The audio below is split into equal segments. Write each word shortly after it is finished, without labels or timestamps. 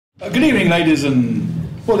Good evening, ladies and,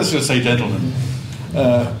 well, let's just say gentlemen,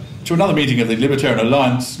 to another meeting of the Libertarian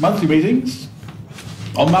Alliance monthly meetings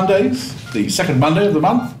on Mondays, the second Monday of the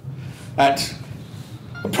month, at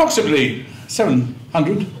approximately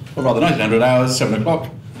 700, or rather 1900 hours, 7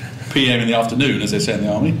 o'clock PM in the afternoon, as they say in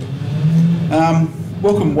the army.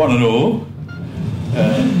 Welcome one and all.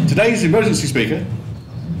 Today's emergency speaker,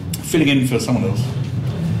 filling in for someone else,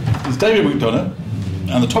 is David McDonagh,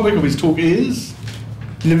 and the topic of his talk is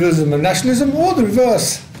Liberalism and Nationalism, or the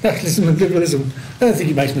reverse, nationalism and liberalism. I don't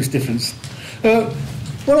think it makes much difference.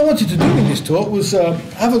 What I wanted to do in this talk was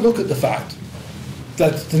have a look at the fact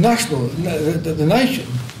that the nation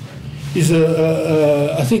is,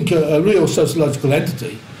 I think, a real sociological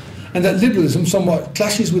entity, and that liberalism somewhat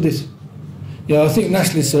clashes with it. You know, I think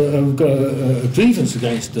nationalists have got a grievance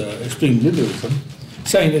against extreme liberalism,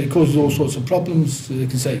 saying that it causes all sorts of problems. They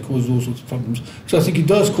can say it causes all sorts of problems. So I think it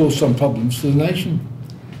does cause some problems for the nation.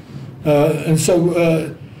 And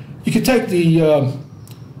so you could take the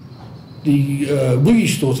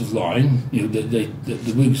Whiggish sort of line, you know, that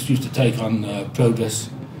the Whigs used to take on progress.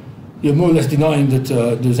 You're more or less denying that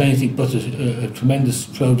there's anything but a tremendous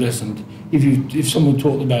progress, and if someone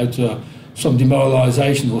talked about some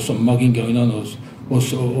demoralisation or some mugging going on, or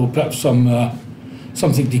perhaps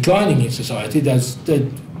something declining in society,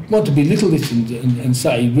 they'd want to belittle it and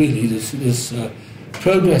say, really, there's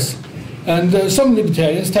progress. And some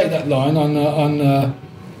libertarians take that line on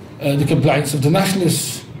the complaints of the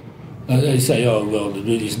nationalists. They say, oh, well, there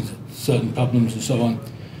really isn't certain problems and so on.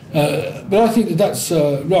 But I think that's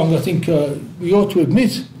wrong. I think we ought to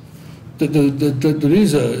admit that there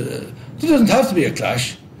doesn't have to be a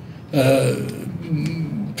clash.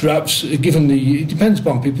 Perhaps, given it depends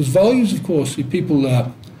upon people's values, of course. If people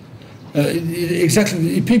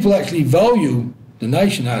if people actually value the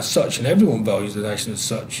nation as such, and everyone values the nation as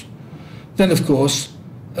such, then of course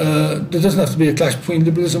there doesn't have to be a clash between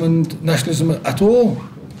liberalism and nationalism at all.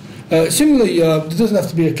 Similarly, there doesn't have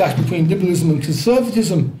to be a clash between liberalism and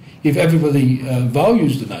conservatism if everybody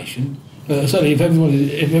values the nation. Certainly, if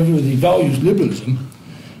everybody values liberalism,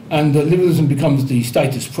 and liberalism becomes the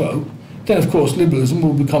status quo, then of course liberalism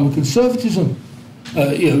will become a conservatism.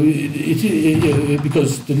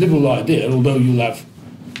 Because the liberal idea, although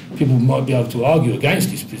people might be able to argue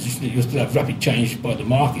against this position, that you'll still have rapid change by the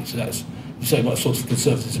market. So that's, you say, what sort of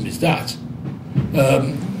conservatism is that?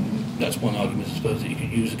 That's one argument, I suppose, that you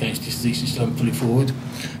could use against this thesis that I'm putting forward.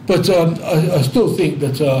 But I still think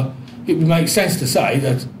that it would make sense to say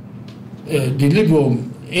that the liberal,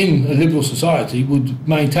 in a liberal society, would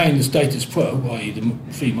maintain the status quo, i.e. the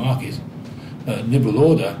free market, liberal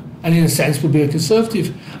order, and in a sense would be a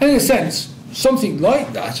conservative. And in a sense, something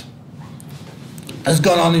like that has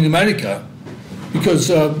gone on in America, because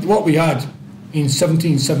what we had in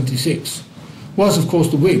 1776 was, of course,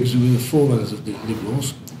 the Whigs, who were the forerunners of the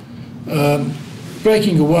Liberals,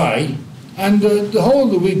 breaking away, and the whole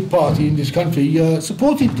of the Whig party in this country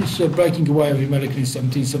supported this breaking away of America in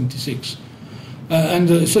 1776.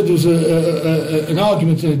 So there was an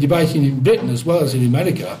argument and a debate in Britain as well as in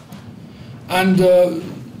America. And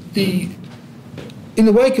in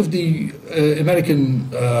the wake of the American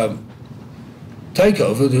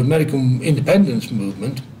takeover, the American independence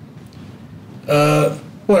movement,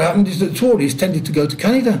 what happened is that Tories tended to go to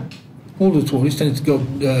Canada. All the Tories tended to go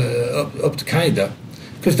up to Canada,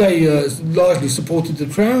 because they largely supported the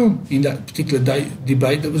Crown in that particular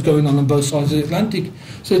debate that was going on both sides of the Atlantic.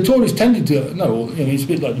 So the Tories tended to, it's a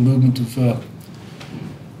bit like the movement of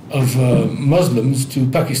Muslims to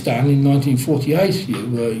Pakistan in 1948.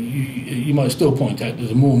 You might still point out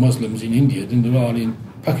there's more Muslims in India than there are in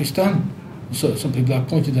Pakistan. So some people have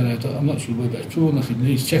pointed that out. I'm not sure whether that's true or not. It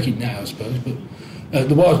needs checking now, I suppose. But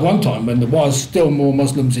there was one time when there was still more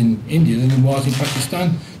Muslims in India than there was in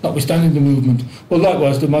Pakistan, notwithstanding the movement. Well,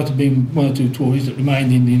 likewise, there might have been one or two Tories that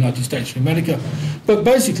remained in the United States of America. But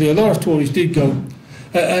basically, a lot of Tories did go,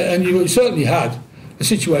 and you certainly had a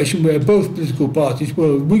situation where both political parties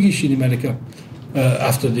were Whiggish in America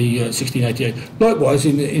after the 1688. Likewise,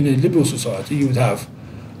 in a liberal society, you would have,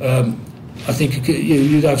 I think,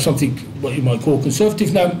 you'd have something what you might call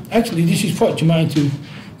conservative. Now, actually, this is quite germane to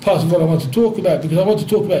part of what I want to talk about, because I want to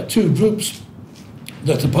talk about two groups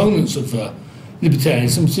that opponents of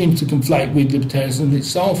libertarianism seem to conflate with libertarianism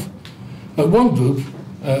itself. One group,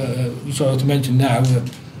 which I want to mention now,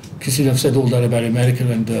 considering I've said all that about America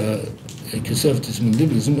and conservatism and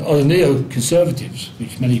liberalism, are the neo-conservatives,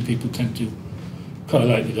 which many people tend to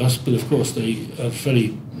correlate with us, but of course they have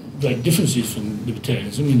very great differences from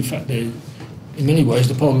libertarianism. In fact, they're in many ways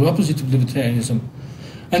the polar opposite of libertarianism.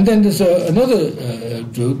 And then there's another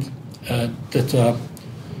group that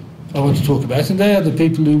I want to talk about, and they are the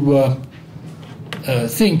people who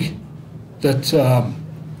think that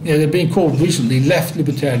they're being called recently left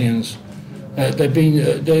libertarians. They're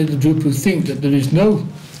the group who think that there is no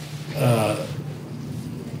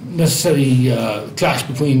necessary clash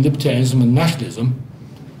between libertarianism and nationalism,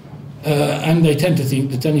 and they tend to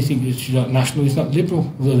think that anything that's not national is not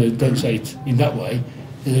liberal, although they don't say it in that way.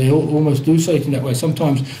 They almost do say it in that way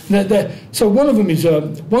sometimes. So one of them is,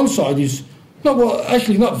 one side is not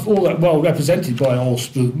all that well represented by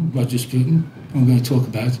Roger Scruton, I'm going to talk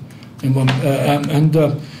about in one, and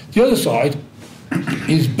the other side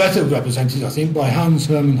is better represented, I think, by Hans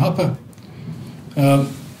Hermann Hoppe.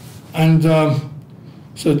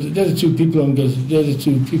 So they're the two people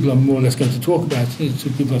I'm more or less going to talk about. They're the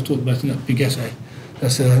two people I've talked about in that big essay.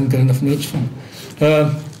 That's I haven't got enough notes from.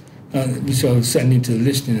 Which I'll send into the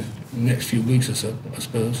list in the next few weeks or so, I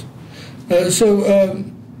suppose.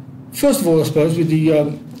 First of all, I suppose, with the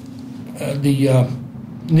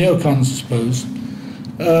neocons, I suppose.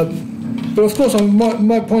 But of course, I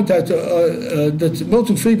might point out that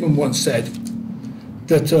Milton Friedman once said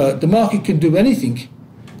that the market can do anything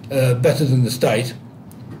better than the state.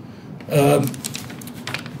 But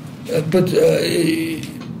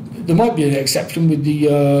there might be an exception with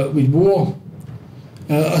war.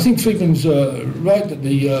 I think Friedman's right that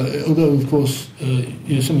although of course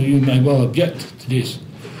some of you may well object to this,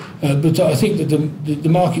 but I think that the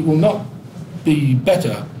market will not be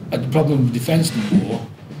better at the problem of defence than war.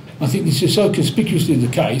 I think this is so conspicuously the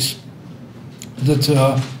case that,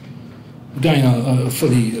 again, I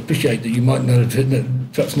fully appreciate that you might not have,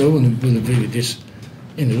 perhaps no one will agree with this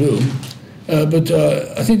in the room, but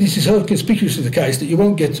I think this is so conspicuously the case that you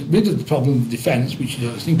won't get rid of the problem of defence, which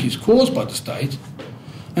I think is caused by the state,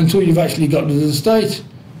 until you've actually got rid of the state,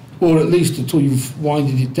 or at least until you've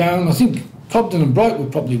winded it down. I think Cobden and Bright were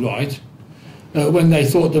probably right when they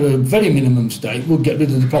thought that a very minimum state would get rid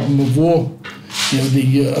of the problem of war. I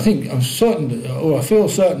feel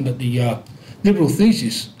certain that the liberal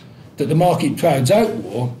thesis that the market crowds out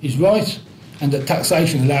war is right, and that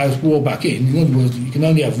taxation allows war back in. In other words, you can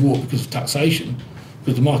only have war because of taxation,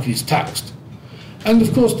 because the market is taxed. And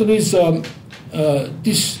of course, there is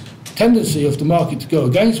this tendency of the market to go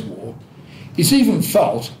against war. It's even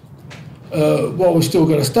felt while we've still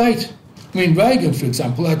got a state. I mean, Reagan, for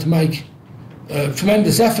example, had to make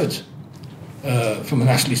tremendous effort from a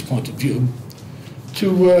nationalist point of view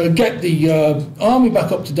to get the army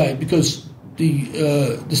back up to date, because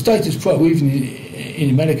the status quo, even in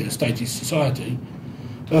America, the statist society,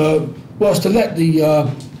 was to let the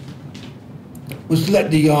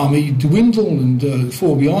army dwindle and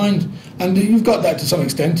fall behind. And you've got that to some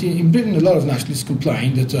extent. In Britain, a lot of nationalists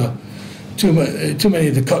complain that too many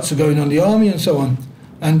of the cuts are going on the army and so on.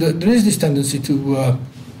 And there is this tendency to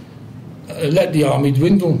let the army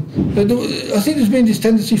dwindle. But I think there's been this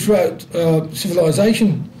tendency throughout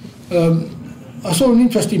civilization. I saw an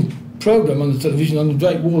interesting programme on the television on the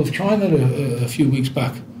Great Wall of China a few weeks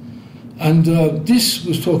back. And this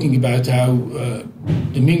was talking about how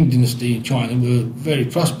the Ming dynasty in China were very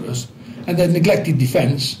prosperous, and they neglected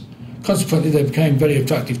defence. Consequently, they became very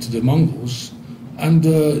attractive to the Mongols, and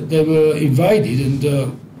they were invaded.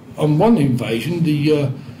 And on one invasion, they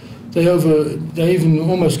even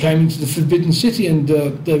almost came into the Forbidden City, and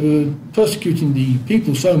they were persecuting the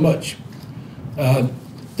people so much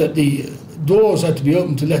that the doors had to be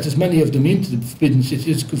opened to let as many of them into the Forbidden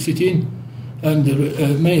City as could fit in, and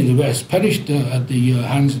many of the rest perished at the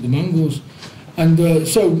hands of the Mongols. And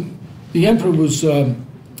so the emperor was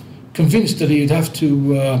convinced that he'd have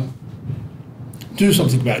to do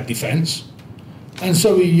something about defence, and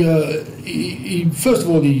so he first of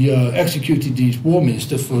all executed his war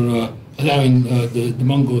minister for allowing the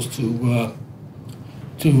Mongols to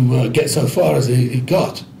get so far as it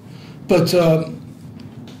got. But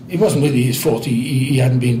it wasn't really his fault. He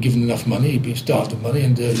hadn't been given enough money. He'd been starved of money,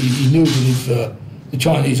 and he knew that if the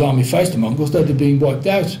Chinese army faced the Mongols, they'd have been wiped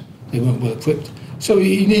out. They weren't well equipped. So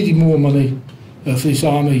he needed more money for this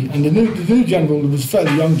army. And the new general, was a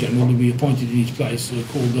fairly young general who we appointed in his place,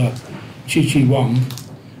 called Chi Wang.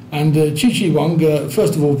 And Chi Wang,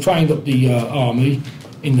 first of all, trained up the army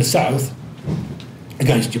in the south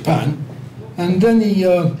against Japan. And then he...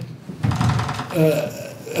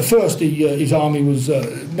 At first, his army was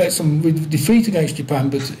met some defeat against Japan,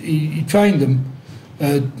 but he trained them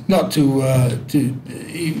not to.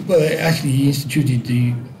 He instituted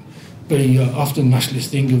the very often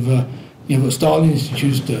nationalist thing of what Stalin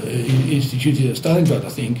instituted at Stalingrad, I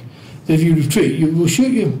think. That if you retreat, we'll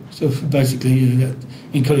shoot you. So basically, that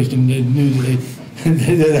encouraged them. They knew that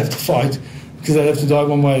they'd have to fight because they'd have to die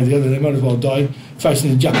one way or the other. They might as well die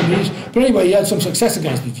facing the Japanese. But anyway, he had some success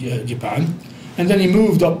against Japan, and then he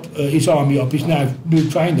moved up his army up, his now new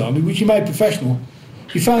trained army, which he made professional.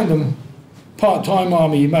 He found them part-time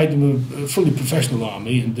army, he made them a fully professional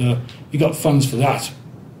army, and he got funds for that.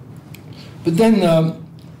 But then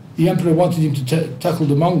the emperor wanted him to tackle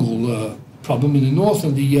the Mongol problem in the north,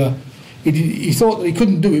 and he thought that he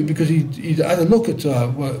couldn't do it because he'd had a look at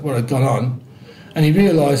what had gone on, and he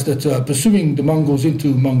realised that pursuing the Mongols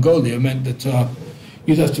into Mongolia meant that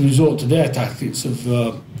you'd have to resort to their tactics of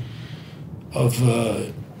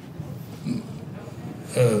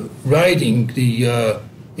raiding the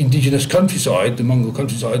indigenous countryside, the Mongol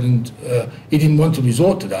countryside, and he didn't want to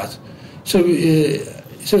resort to that. So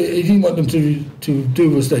he didn't want them to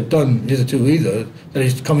do as they'd done hitherto either, that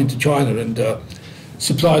is, to come into China and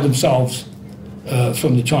supply themselves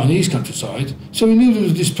from the Chinese countryside. So he knew there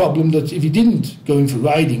was this problem that if he didn't go in for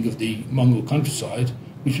raiding of the Mongol countryside,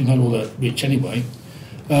 which was not all that rich anyway,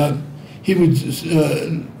 he would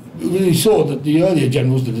really saw that the earlier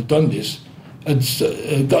generals that had done this had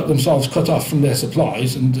got themselves cut off from their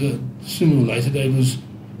supplies, and sooner or later they was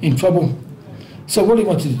in trouble. So what he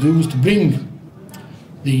wanted to do was to bring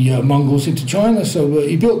the Mongols into China. So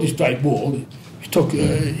he built this great wall.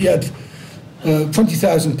 He had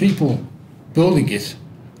 20,000 people building it,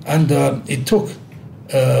 and it took.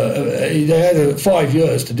 They had 5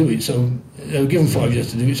 years to do it. So they were given 5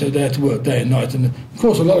 years to do it. So they had to work day and night. And of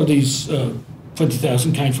course, a lot of these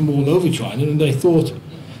 20,000 came from all over China, and they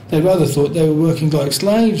rather thought they were working like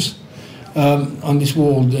slaves on this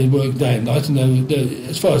wall. They worked day and night, and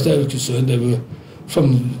as far as they were concerned, they were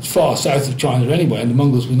from far south of China anyway, and the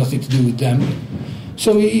Mongols were nothing to do with them.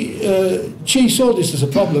 So Qi saw this as a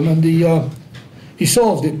problem, and he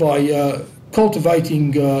solved it by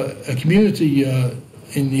cultivating a community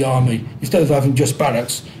in the army. Instead of having just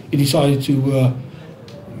barracks, he decided to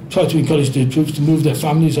try to encourage the troops to move their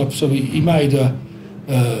families up. So he made a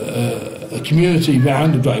community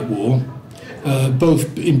around the Great Wall,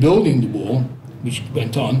 both in building the wall, which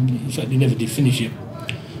went on. In fact, he never did finish it,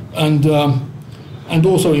 and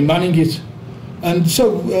also in manning it. And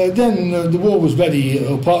so then the wall was ready,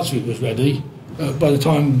 or parts of it was ready, by the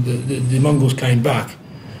time the Mongols came back.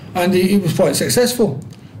 And it was quite successful,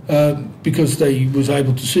 because they was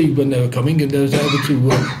able to see when they were coming, and they was able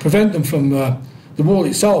to prevent them from the wall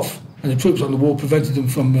itself, and the troops on the wall prevented them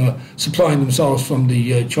from supplying themselves from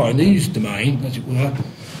the Chinese domain, as it were,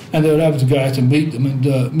 and they were able to go out and meet them, and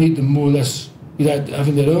meet them more or less without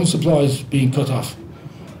having their own supplies being cut off.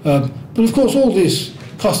 But of course all this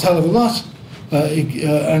cost a hell of a lot,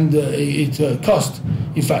 and it cost,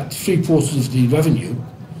 in fact, 3/4 of the revenue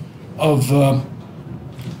of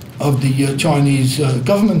the Chinese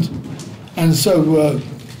government. And so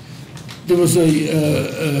there was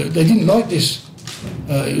they didn't like this.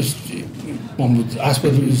 One would ask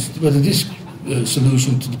whether this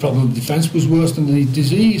solution to the problem of defence was worse than the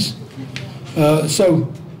disease. So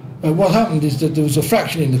what happened is that there was a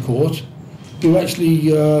fraction in the court who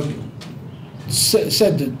actually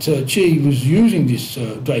said that Qi was using this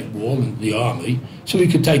Great Wall and the army so he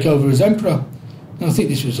could take over as emperor. And I think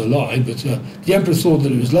this was a lie, but the emperor thought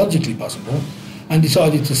that it was logically possible and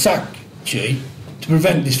decided to sack Qi to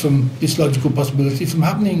prevent this logical possibility from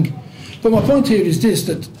happening. But my point here is this,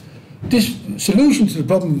 that this solution to the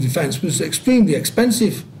problem of defence was extremely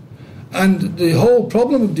expensive, and the whole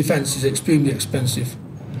problem of defence is extremely expensive.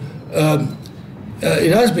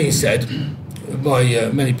 It has been said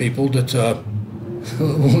by many people that, all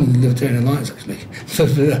in the Libertarian Alliance actually,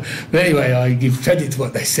 but anyway, I give credit to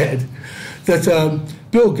what they said, that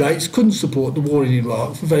Bill Gates couldn't support the war in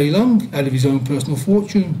Iraq for very long out of his own personal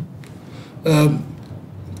fortune. But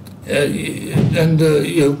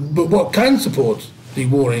what can support the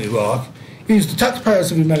war in Iraq is the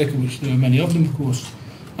taxpayers of America, which there are many of them, of course,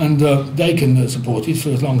 and they can support it for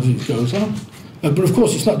as long as it goes on. But of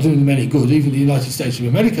course, it's not doing them any good. Even the United States of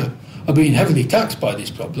America are being heavily taxed by this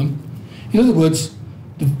problem. In other words,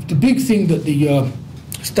 the big thing that the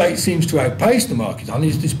state seems to outpace the market on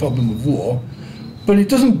is this problem of war, but it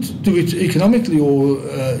doesn't do it economically or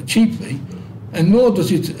cheaply, and nor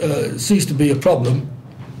does it cease to be a problem.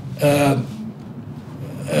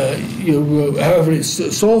 However it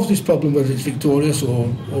solves this problem, whether it's victorious or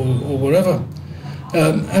whatever.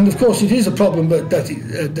 And of course it is a problem that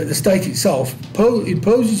the state itself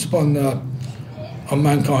imposes upon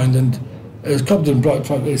mankind, and as Cobden and Bright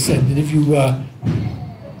said, that if you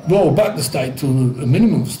roll back the state to a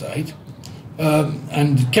minimum state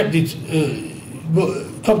and kept it,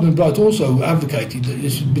 Cobden and Bright also advocated that there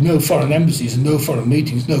should be no foreign embassies and no foreign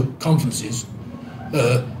meetings, no conferences,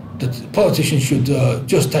 that politicians should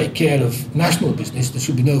just take care of national business. There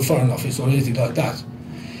should be no foreign office or anything like that.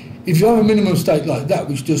 If you have a minimum state like that,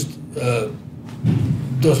 which just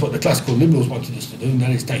does what the classical liberals wanted us to do, and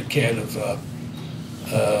that is take care of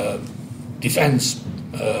defence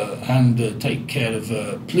and take care of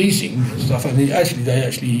policing and stuff. And they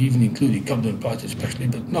actually even included Cumberland Party especially,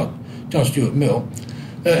 but not John Stuart Mill.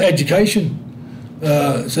 Education,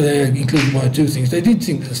 so they included one or two things. They did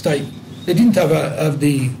think the state, they didn't have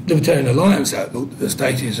the Libertarian Alliance outlook that the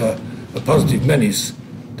state is a positive menace.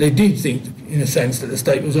 They did think, in a sense, that the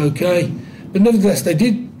state was okay, but nevertheless they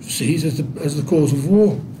did see it as the cause of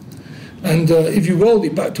war. And if you rolled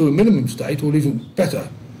it back to a minimum state, or even better,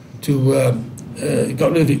 to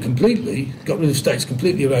got rid of it completely, got rid of states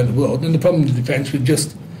completely around the world, then the problem of defence would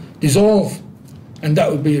just dissolve, and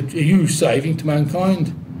that would be a huge saving to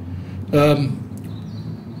mankind. But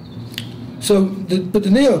the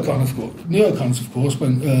neocons, of course,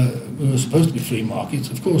 when we were supposed to be free markets,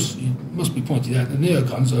 of course, it must be pointed out that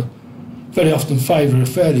neocons are very often favour a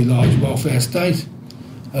fairly large welfare state.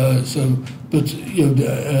 But you know,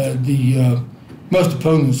 the most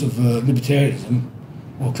opponents of libertarianism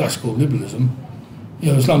or classical liberalism,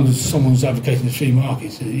 you know, as long as someone's advocating the free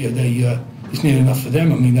market, it's near enough for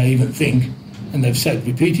them. I mean, they even think, and they've said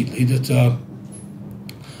repeatedly, that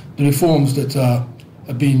the reforms that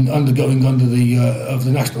have been undergoing under of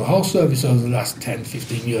the National Health Service over the last 10,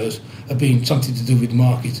 15 years have been something to do with the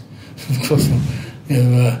market. Of course, you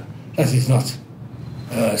know, that is not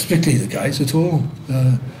strictly the case at all.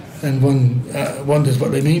 And one wonders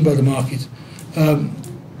what they mean by the market. You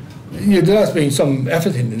know, there has been some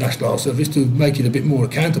effort in the National Health Service to make it a bit more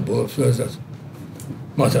accountable. I suppose that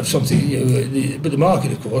might have something, you know, but the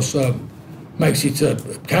market, of course, makes it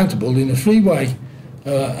accountable in a free way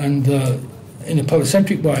and in a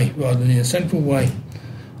polycentric way rather than in a central way.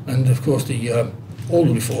 And of course, all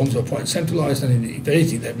the reforms are quite centralised, and if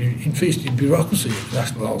anything, they've increased the bureaucracy of the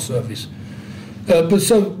National Health Service. But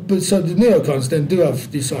so the neocons then do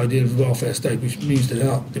have this idea of the welfare state, which means that they're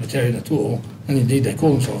not libertarian at all, and indeed they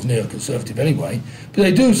call themselves neoconservative anyway. But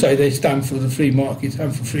they do say they stand for the free market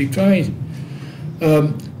and for free trade.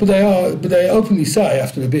 But they openly say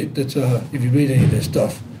after a bit that if you read any of their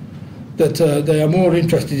stuff, that they are more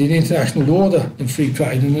interested in international order than free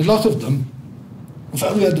trade, and a lot of them. In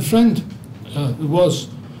fact, we had a friend who was,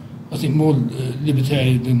 I think, more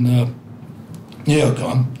libertarian than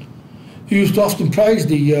neocon. He used to often praise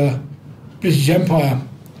the British Empire,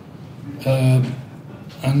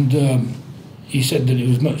 and he said that it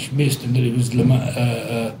was much missed and that it was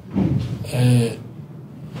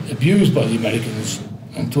abused by the Americans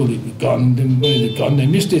until it was gone, and then when it had gone, they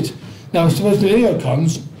missed it. Now, I suppose the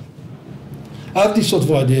neocons have this sort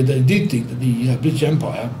of idea that they did think that the British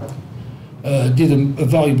Empire did a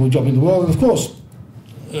valuable job in the world, and of course,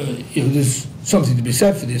 you know, there's something to be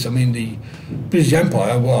said for this. I mean, the British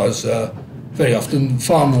Empire was very often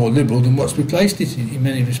far more liberal than what's replaced it in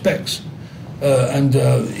many respects. And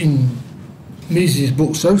in Mises'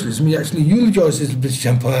 book Socialism, he actually eulogises the British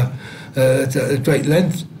Empire at great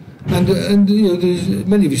length. And you know,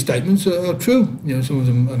 many of his statements are true. You know, some of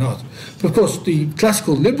them are not. But of course, the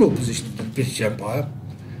classical liberal position of the British Empire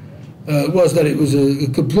was that it was a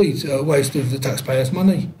complete waste of the taxpayers'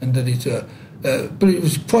 money, and that but it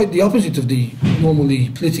was quite the opposite of the normally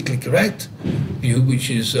politically correct view,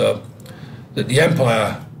 which is that the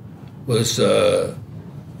empire was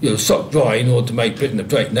sucked dry in order to make Britain a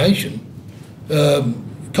great nation.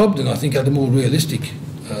 Cobden, I think, had a more realistic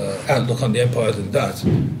outlook on the empire than that,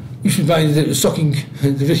 which was mainly that it was sucking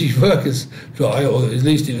the British workers dry, or at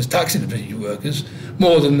least it was taxing the British workers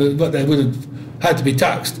more than what they would have had to be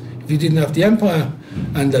taxed if you didn't have the empire,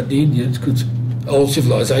 and that the Indians old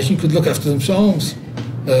civilization could look after themselves,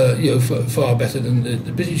 far better than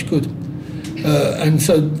the British could. And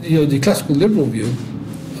so, the classical liberal view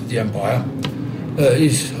of the empire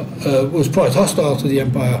was quite hostile to the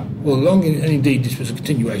empire all along, and indeed this was a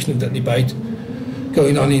continuation of that debate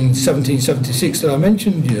going on in 1776 that I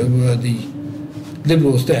mentioned, where the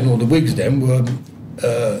Liberals then, or the Whigs then, were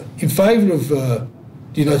in favour of the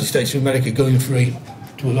United States of America going free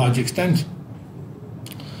to a large extent.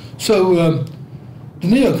 So the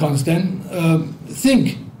neocons then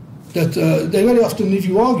think that they very often, if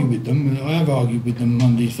you argue with them, I have argued with them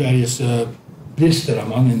on these various lists that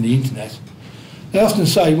I'm on in the internet, they often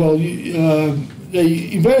say, well,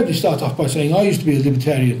 they invariably start off by saying, I used to be a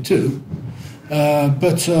libertarian too,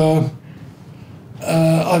 but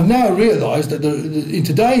I've now realised that in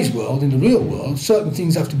today's world, in the real world, certain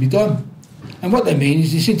things have to be done. And what they mean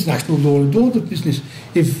is this international law and order business.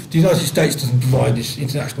 If the United States doesn't provide this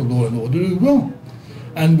international law and order, who will?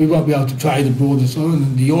 and we won't be able to trade abroad and so on,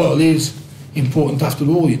 and the oil is important after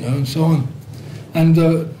all, you know, and so on. And,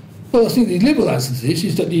 well, I think the liberal answer to this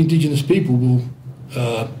is that the indigenous people will,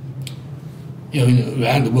 you know,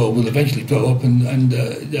 around the world will eventually grow up and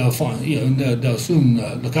they'll find, you know, and they'll soon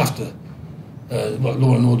look after what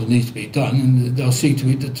law and order needs to be done, and they'll see to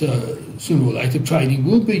it that sooner or later trading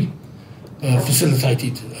will be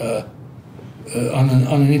facilitated on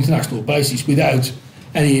an international basis without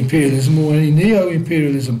any imperialism or any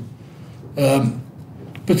neo-imperialism.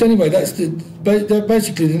 But anyway,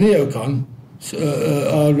 basically the neocons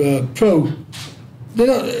are pro. They're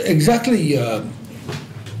not exactly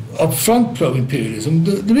upfront pro-imperialism.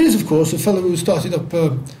 There is, of course, a fellow who started up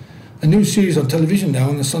a new series on television now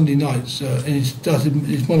on the Sunday nights, and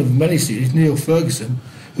it's one of many series, Neil Ferguson,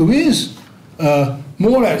 who is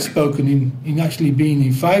more outspoken in actually being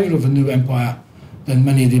in favour of a new empire than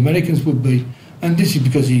many of the Americans would be. And this is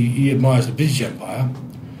because he admires the British Empire,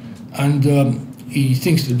 and he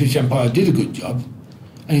thinks the British Empire did a good job,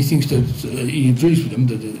 and he thinks that he agrees with them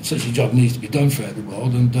that such a job needs to be done throughout the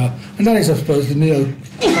world, and that is, I suppose, the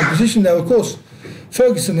neo-composition. Now, of course,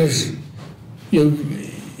 Ferguson has, you know,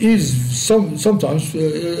 is sometimes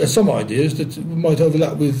some ideas that might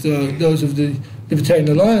overlap with those of the Libertarian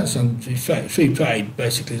Alliance on free trade,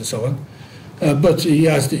 basically, and so on. But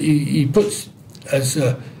he puts as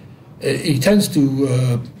he tends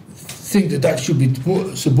to think that should be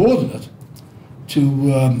subordinate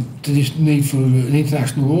to this need for an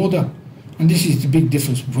international order, and this is the big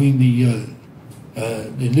difference between the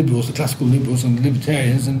liberals, the classical liberals, and the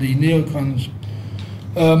libertarians, and the neocons.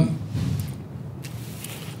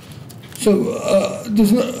 So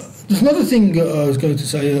there's another thing I was going to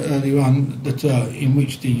say earlier on, that in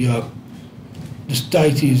which the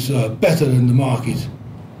state is better than the market.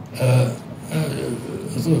 And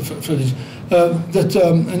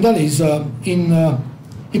that is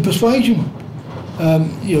in persuasion.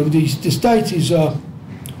 You know, the state is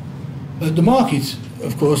the market,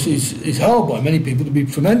 of course, is held by many people to be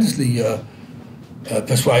tremendously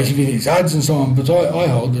persuasive in its ads and so on. But I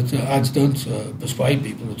hold that ads don't persuade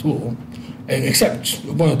people at all, except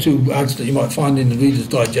one or two ads that you might find in the Reader's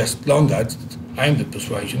Digest, long ads aimed at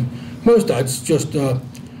persuasion. Most ads just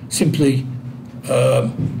simply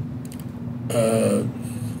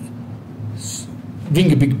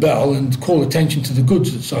ring a big bell and call attention to the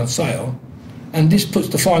goods that's on sale, and this puts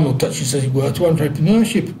the final touches, as it were, to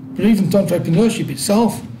entrepreneurship. But even entrepreneurship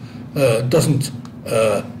itself doesn't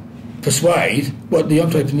persuade. What the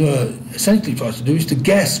entrepreneur essentially tries to do is to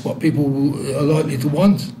guess what people are likely to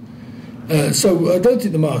want. So I don't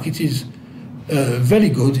think the market is very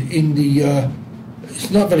good in the... it's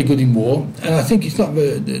not very good in war, and I think it's not...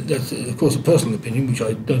 that's, of course, a personal opinion, which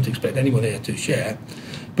I don't expect anyone here to share.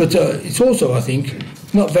 But it's also, I think,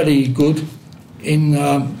 not very good in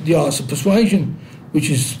the arts of persuasion, which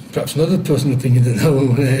is perhaps another personal opinion that no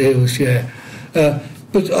one here will share.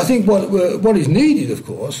 But I think what is needed, of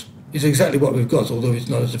course, is exactly what we've got, although it's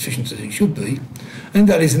not as efficient as it should be, and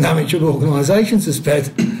that is an amateur organisation to spread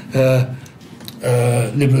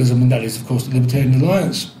liberalism, and that is, of course, the Libertarian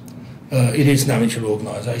Alliance. It is an amateur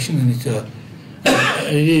organisation, and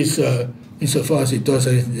it is, insofar as it does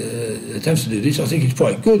attempts to do this, I think it's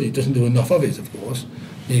quite good. It doesn't do enough of it, of course.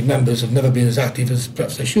 The members have never been as active as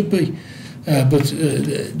perhaps they should be, but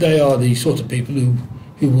they are the sort of people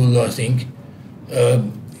who will, I think,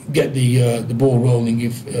 get the ball rolling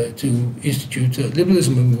to institute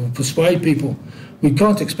liberalism, and will persuade people. We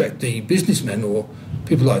can't expect the businessmen or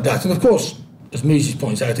people like that. And of course, as Mises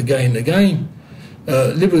points out again and again,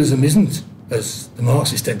 liberalism isn't, as the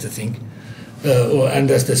Marxists tend to think, and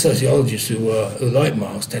as the sociologists who like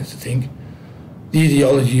Marx tend to think, the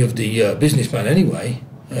ideology of the businessman anyway.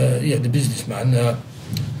 The businessman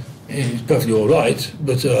is perfectly all right,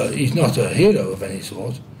 but he's not a hero of any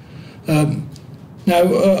sort. Now,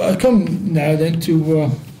 I come now then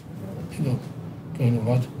to... going all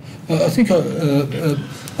right. I think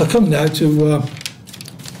I come now to...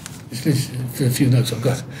 a few notes I've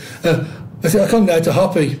got. I come now to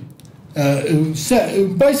Hoppe, who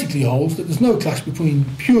basically holds that there's no clash between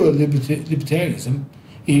pure libertarianism.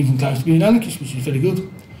 He even claims to be an anarchist, which is very good.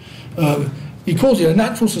 He calls it a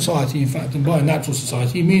natural society, in fact, and by a natural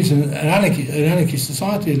society he means an anarchist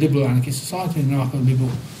society, a liberal anarchist society, an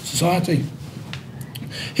anarcho-liberal society.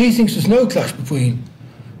 He thinks there's no clash between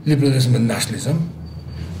liberalism and nationalism,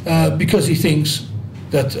 because he thinks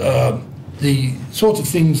that the sort of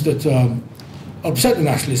things that upset the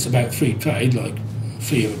nationalists about free trade, like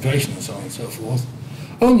free immigration and so on and so forth,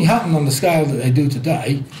 only happen on the scale that they do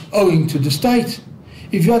today owing to the state.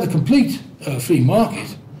 If you had a complete free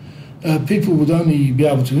market, people would only be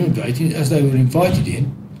able to immigrate as they were invited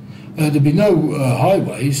in. There'd be no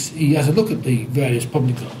highways. He has a look at the various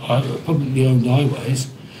publicly owned highways,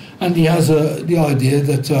 and he has the idea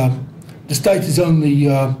that the state has only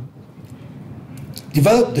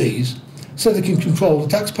developed these so they can control the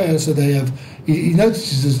taxpayers. So they have. He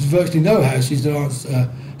notices there's virtually no houses that aren't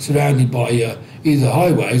surrounded by either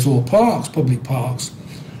highways or parks, public parks,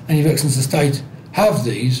 and he reckons the state have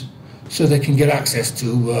these so they can get access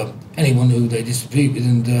to anyone who they disagree with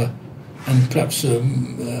and perhaps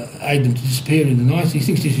aid them to disappear in the night. He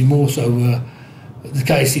thinks this is more so the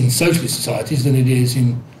case in socialist societies than it is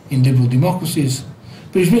in liberal democracies.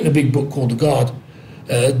 But he's written a big book called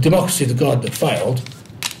Democracy, the God That Failed,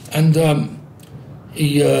 and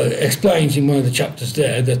he explains in one of the chapters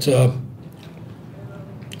there that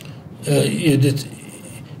that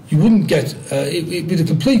you wouldn't get with a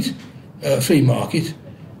complete free market,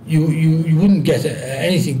 you wouldn't get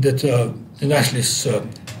anything that the nationalists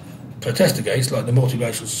protest against, like the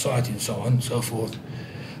multiracial society and so on and so forth.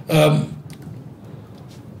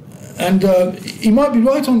 And he might be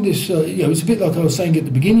right on this. It's a bit like I was saying at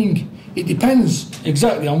the beginning. It depends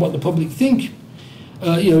exactly on what the public think.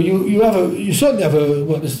 You certainly have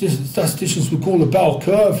what the statisticians would call a bell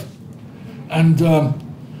curve, and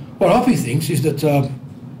what Hoppy thinks is that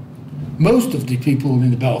most of the people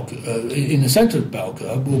in the centre of the bell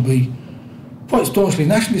curve will be quite staunchly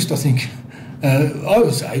nationalist. I think I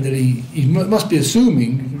would say that he must be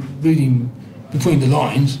assuming, reading between the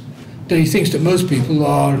lines, that he thinks that most people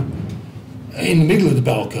are in the middle of the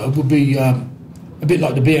bell curve, would be a bit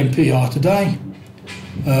like the BNP are today.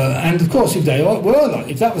 And of course, if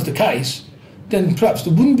that was the case, then perhaps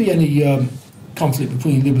there wouldn't be any conflict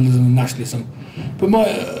between liberalism and nationalism. But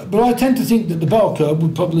I tend to think that the bell curve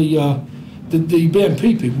would probably, the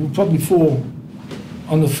BNP people would probably fall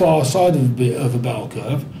on the far side of a bell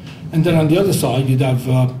curve, and then on the other side you'd have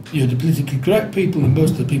the politically correct people, and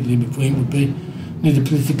most of the people in between would be neither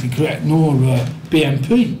politically correct nor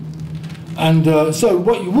BNP. And so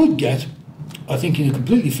what you would get, I think, in a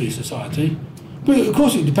completely free society. But of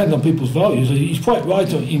course, it depends on people's values. He's quite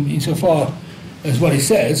right insofar as what he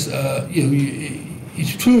says.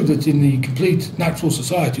 It's true that in the complete natural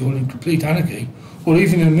society, or in complete anarchy, or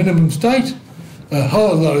even in a minimum state, a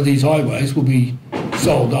whole lot of these highways will be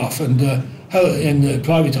sold off and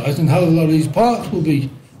privatised, and a whole lot of these parks will be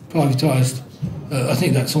privatised. I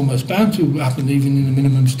think that's almost bound to happen, even in a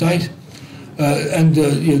minimum state.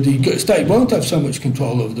 The state won't have so much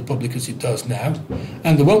control over the public as it does now,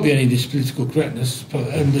 and there won't be any of this political correctness.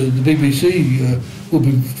 And the BBC will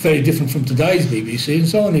be very different from today's BBC, and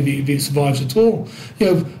so on, if it survives at all.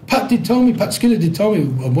 Pat Skinner did tell me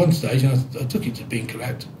at one stage, and I took it as being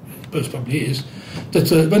correct, I suppose it probably is,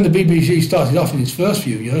 that when the BBC started off in its first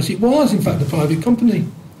few years, it was in fact a private company,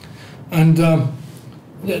 and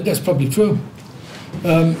that's probably true.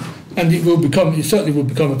 And it certainly will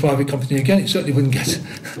become a private company again. It certainly wouldn't get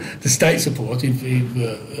the state support if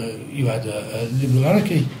you had a liberal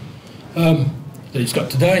anarchy that it's got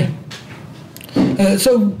today.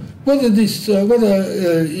 So whether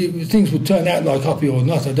things would turn out like Hoppy or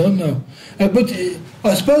not, I don't know. But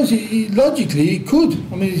I suppose logically it could.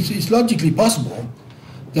 I mean, it's logically possible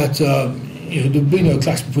that there'd be no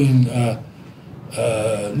clash between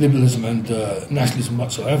liberalism and nationalism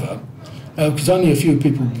whatsoever. Because only a few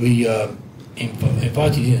people would be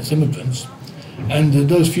invited in as immigrants, and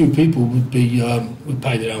those few people would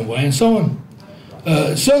pay their own way and so on.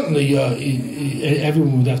 Certainly,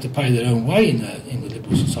 everyone would have to pay their own way in the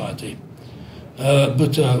liberal society.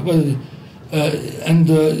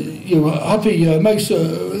 Hoppy makes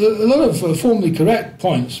a lot of formally correct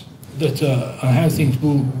points that on how things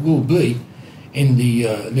will be in the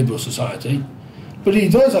liberal society, but he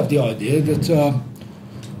does have the idea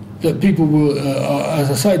that people will,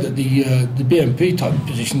 as I say, that the BNP type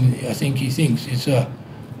position, I think he thinks it's I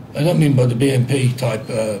don't mean by the BNP type,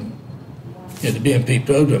 the BNP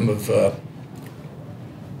program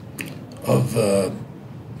of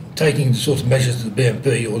taking the sort of measures that the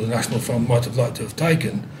BNP or the National Front might have liked to have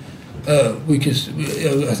taken. I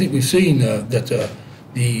think we've seen that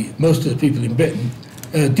most of the people in Britain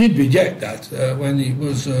did reject that when it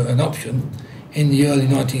was an option in the early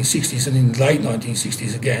 1960s and in the late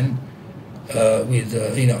 1960s again with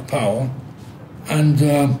Enoch Powell, and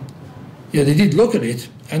they did look at it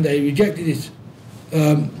and they rejected it.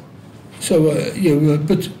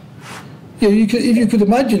 But if you could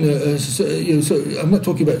imagine, I'm not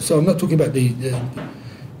talking about. So I'm not talking about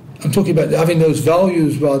I'm talking about having those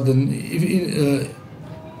values rather than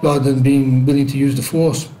being willing to use the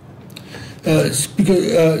force.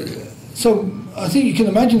 I think you can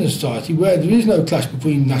imagine a society where there is no clash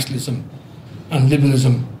between nationalism and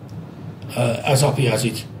liberalism as Hoppe has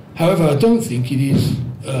it. However, I don't think it is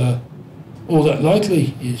all that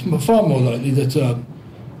likely. It's far more likely that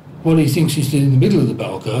what he thinks is in the middle of the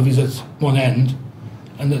bell curve is at one end,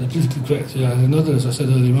 and that the politically correct is at another, as I said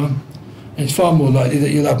earlier on. And it's far more likely that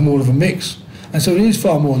you'll have more of a mix. And so it is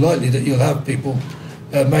far more likely that you'll have people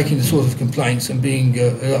making the sort of complaints and being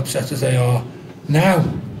upset as they are now,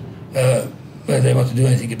 whether they want to do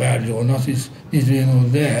anything about it or not is neither here nor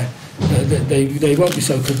there. They won't be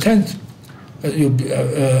so content.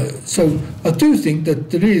 So I do think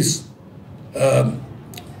that there is, now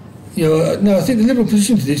I think the Liberal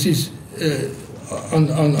position to this is,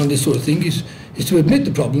 on this sort of thing, is to admit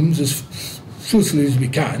the problems as truthfully as we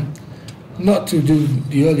can, not to do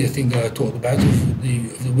the earlier thing that I talked about of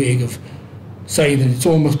the Whig of saying that it's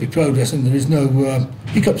all must be progress and there is no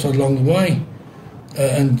hiccups along the way,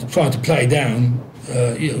 and trying to play down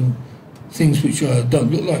things which don't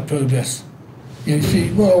look like progress. You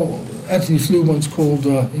see, well, Anthony Flew once called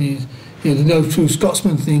the no true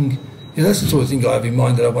Scotsman thing. That's the sort of thing I have in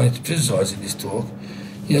mind that I wanted to criticise in this talk.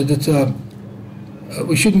 That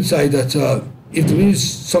we shouldn't say that if there is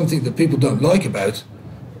something that people don't like about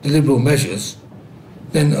the liberal measures,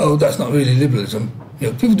 then that's not really liberalism.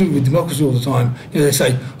 People do it with democracy all the time. They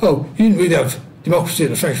say, you didn't really have democracy at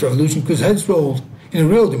the French Revolution because heads rolled. In a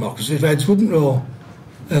real democracy, heads wouldn't roll.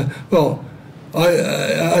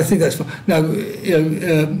 I think that's fine. Now,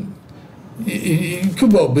 it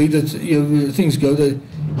could well be that things go that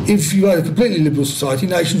if you had a completely liberal society,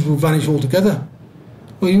 nations will vanish altogether.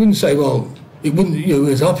 Well, you wouldn't say, it wouldn't.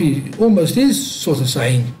 As Hoppe almost is sort of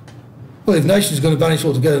saying, well, if nations are going to vanish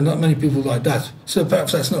altogether, not many people like that. So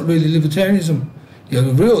perhaps that's not really libertarianism. The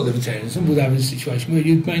real libertarianism would have a situation where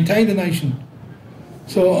you'd maintain the nation.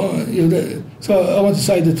 So, so I want to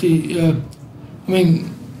say that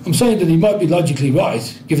I'm saying that he might be logically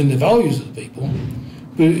right, given the values of the people,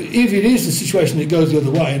 but if it is the situation that goes the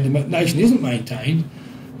other way and the nation isn't maintained,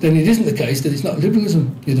 then it isn't the case that it's not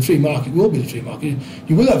liberalism. The free market will be the free market.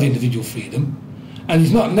 You will have individual freedom, and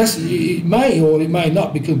it's not necessary. It may or it may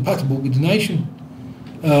not be compatible with the nation.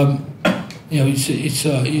 It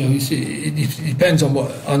depends on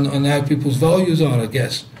on how people's values are, I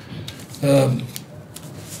guess.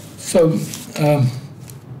 Well,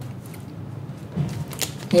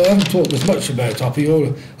 I haven't talked as much about Hoppe.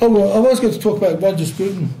 I was going to talk about Roger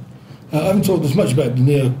Scruton. I haven't talked as much about the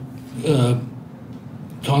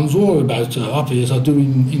neo-cons or about Hoppe as I do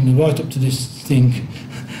in the write-up to this thing,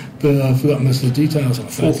 but I've forgotten most of the details.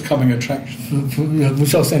 Forthcoming attraction.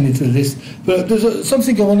 Which I'll send into the list. But there's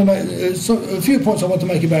something I want to make, a few points I want to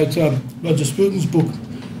make about Roger Scruton's book,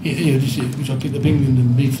 which I picked up England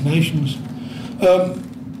and League for Nations.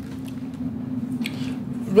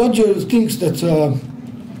 Roger thinks that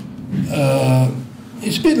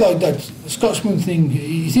it's a bit like that Scotsman thing.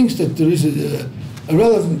 He thinks that there is a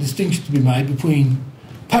relevant distinction to be made between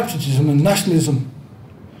patriotism and nationalism.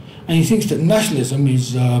 And he thinks that nationalism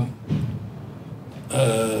is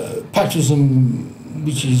patriotism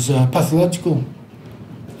which is pathological.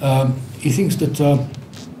 He thinks that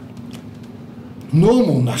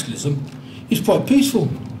normal nationalism is quite peaceful.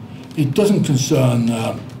 It doesn't concern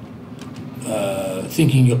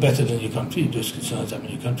thinking you're better than your country, it just concerns having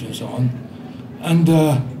your country and so on. And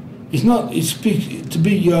it's to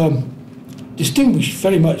be distinguished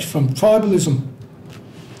very much from tribalism.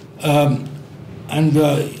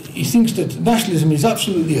 He thinks that nationalism is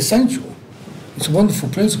absolutely essential. It's a wonderful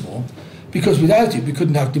principle, because without it we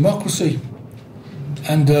couldn't have democracy.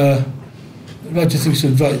 And Roger thinks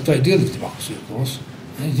a great deal of democracy, of course,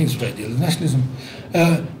 and he thinks a great deal of nationalism.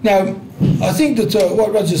 Now, I think that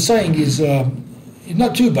what Roger's saying is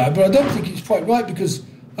not too bad, but I don't think it's quite right, because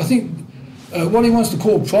I think what he wants to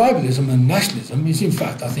call tribalism and nationalism is, in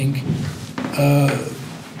fact, I think,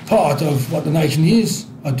 part of what the nation is.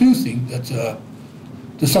 I do think that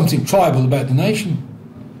there's something tribal about the nation.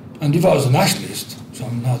 And if I was a nationalist, which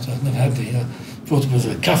I'm not, I've never had brought up as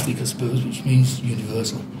a Catholic, I suppose, which means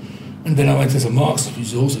universal. And then I went as a Marxist, which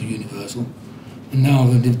is also universal. And now I'm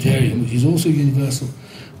a Libertarian, which is also universal.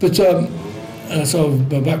 But so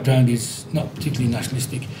my background is not particularly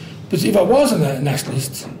nationalistic. But if I was a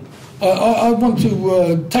nationalist, I want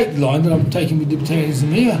to take the line that I'm taking with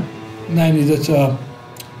Libertarianism here, namely that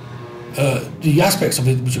the aspects of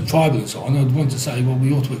it which are tribal and so on, I'd want to say, well,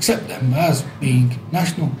 we ought to accept them as being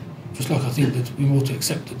national, just like I think that we ought to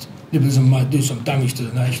accept that liberalism might do some damage to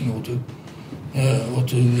the nation or to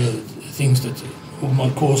things that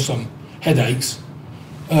might cause some headaches.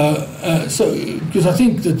 Because I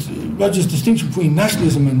think that Roger's distinction between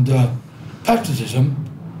nationalism and patriotism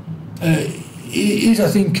is, I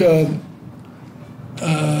think,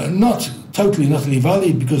 not totally and utterly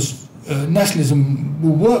valid, because nationalism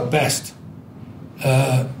will work best,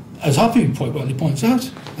 as Hoppy quite rightly points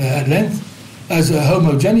out at length, as a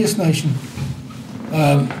homogeneous nation,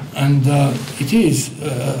 and it is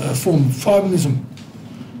a form of tribalism.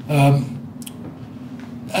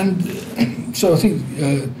 And so I think,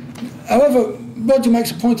 however, Roger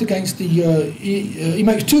makes a point against the, he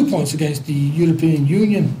makes 2 points against the European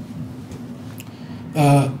Union.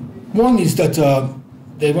 One is that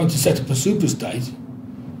they want to set up a super-state,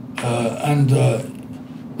 and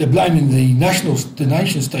they're blaming the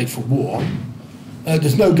nation state for war.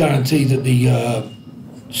 There's no guarantee that the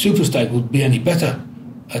super-state will be any better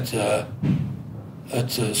at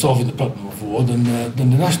solving the problem of war than the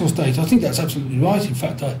national state. I think that's absolutely right. In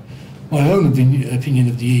fact, my own opinion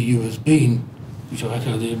of the EU has been, which I've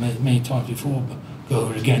echoed many times before, but go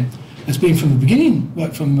over it again, has been from the beginning,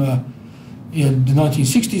 right from the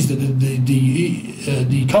 1960s, that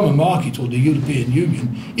the common market, or the European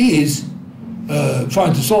Union, is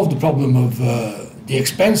trying to solve the problem of the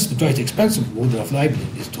great expense of war that I've labelled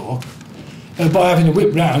in this talk, by having a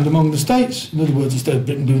whip round among the states. In other words, instead of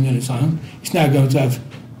Britain doing it on its own, it's now going to have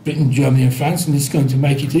Britain, Germany and France, and it's going to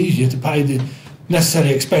make it easier to pay the necessary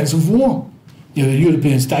expense of war. The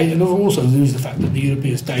European state, and also there is the fact that the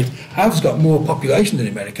European state has got more population than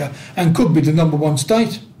America and could be the #1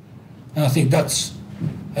 state. And I think that's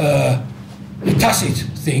a tacit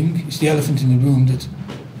thing. It's the elephant in the room that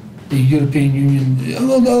the European Union,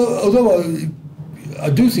 although I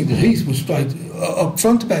do think that Heath was straight up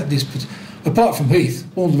front about this, but apart from Heath,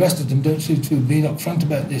 all the rest of them don't seem to have been up front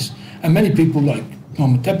about this. And many people, like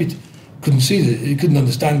Norman Tebbit, couldn't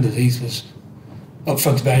understand that Heath was up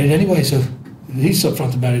front about it anyway, so Heath's up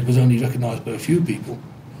front about it was only recognised by a few people.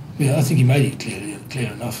 I think he made it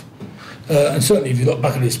clear enough. And certainly if you look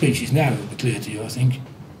back at his speeches now, it will be clear to you, I think,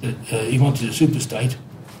 that he wanted a super-state.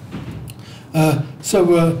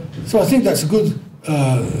 So I think that's a good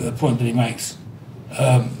point that he makes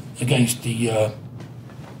against the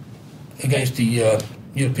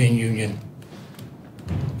European Union.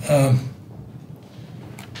 I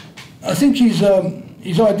think his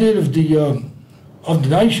idea of the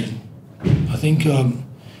nation, I think,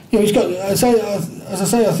 he's got. As I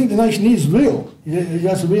say, I think the nation is real. It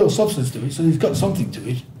has a real substance to it, so he's got something to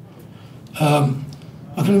it. I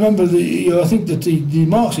can remember I think that the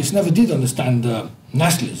Marxists never did understand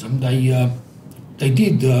nationalism. They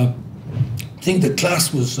did think that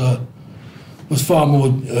class was far more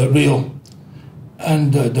real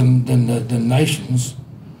and than nations,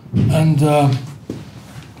 and of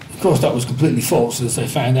course that was completely false, as they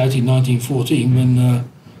found out in 1914 when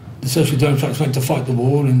the Social Democrats went to fight the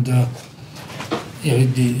war, and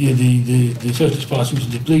the Socialist Party was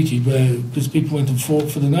depleted because people went and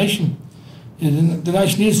fought for the nation. The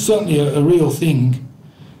nation is certainly a real thing,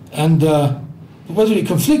 and whether it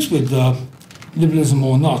conflicts with liberalism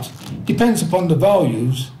or not depends upon the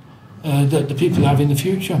values that the people have in the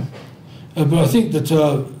future. But I think that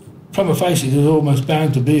prima facie there's almost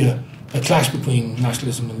bound to be a clash between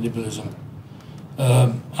nationalism and liberalism.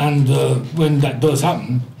 And when that does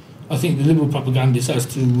happen, I think the liberal propagandist has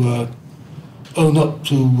to own up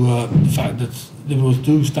to the fact that liberals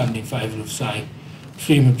do stand in favour of, say,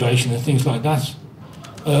 free immigration and things like that.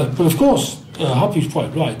 But of course, Hoppy's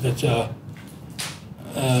quite right that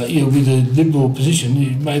with a liberal position,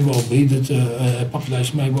 it may well be that a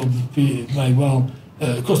population may well,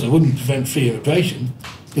 of course, they wouldn't prevent free immigration,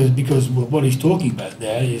 because what he's talking about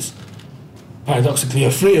there is paradoxically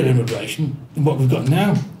a freer immigration than what we've got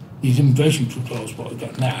now. These immigration controls, what we've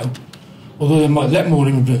got now, although they might let more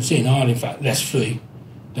immigrants in, are in fact less free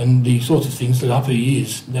than the sort of things that Hoppy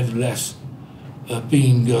is, nevertheless,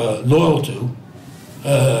 being loyal to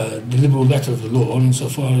the liberal letter of the law,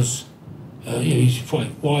 insofar as he's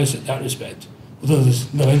quite wise at that respect, although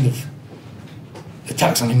there's no end of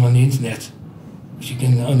attacks on him on the internet, which you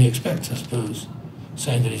can only expect, I suppose,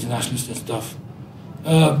 saying that he's a nationalist and stuff.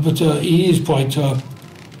 But he is quite,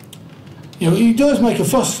 he does make a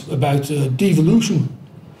fuss about devolution,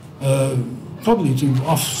 probably to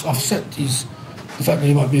offset the fact that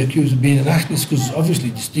he might be accused of being a nationalist, because obviously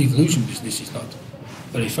this devolution business is not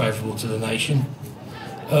very favourable to the nation.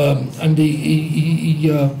 And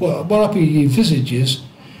what he envisages,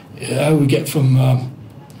 how we get from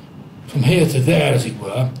here to there, as it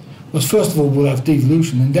were, was first of all we'll have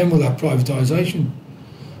devolution and then we'll have privatisation.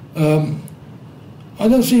 I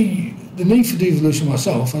don't see the need for devolution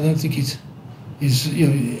myself. I don't think it is.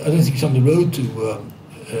 I don't think it's on the road to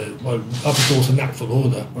what I call a natural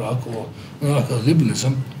order, what I call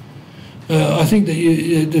liberalism. I think that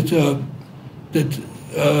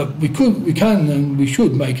we can and we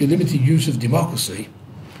should make a limited use of democracy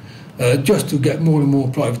just to get more and more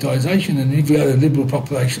privatisation. And if we had a liberal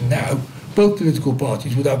population now, both political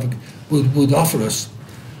parties would offer us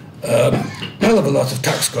a hell of a lot of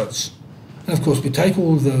tax cuts. And of course we take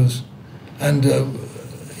all of those, and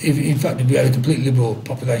if we had a completely liberal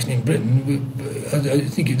population in Britain, I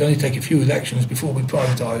think it'd only take a few elections before we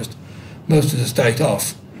privatised most of the state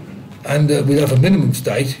off, and we'd have a minimum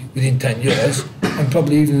state within 10 years, and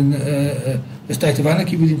probably even a state of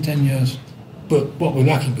anarchy within 10 years. But what we're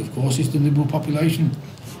lacking, of course, is the liberal population,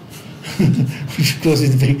 which of course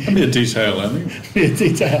is the big... That'd be a detail, I think. Be a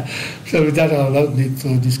detail. So with that, I'll open it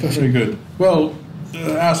for discussion. Very good. Well,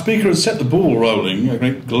 our speaker has set the ball rolling, a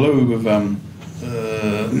great globe of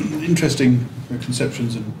interesting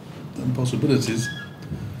conceptions and possibilities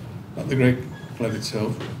about the great flag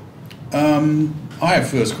itself. I have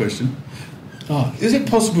first question. Is it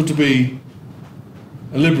possible to be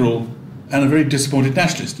a liberal and a very disappointed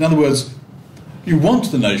nationalist? In other words, you want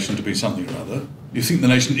the nation to be something or other, you think the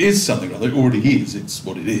nation is something or other, it already is, it's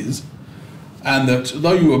what it is, and that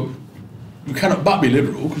though you cannot but be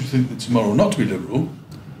liberal, because you think it's immoral not to be liberal,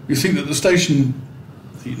 you think that the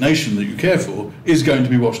nation that you care for is going to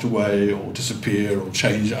be washed away or disappear or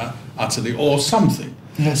change utterly or something.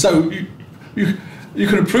 Yes. So you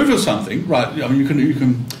can approve of something, right? I mean, you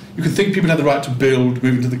can think people have the right to build,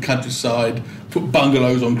 move into the countryside, put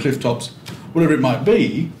bungalows on cliff tops, whatever it might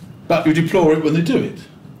be, but you deplore it when they do it.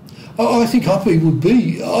 I think Hoppe would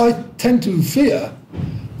be... I tend to fear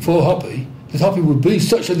for Hoppe that Hoppe would be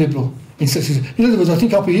such a liberal. In other words, I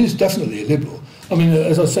think Hoppe is definitely a liberal. I mean,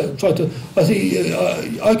 as I said,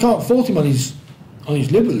 I can't fault him on his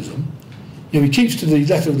liberalism. He keeps to the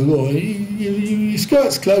letter of the law. He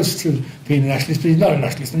skirts close to being a nationalist, but he's not a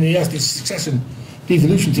nationalist, and he has this succession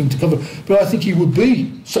devolution thing to cover. But I think he would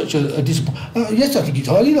be such a disappointed... yes, I think he's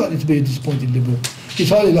highly likely to be a disappointed liberal. He's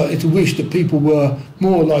highly likely to wish that people were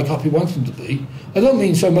more like Hoppe wants them to be. I don't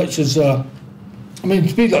mean so much as... to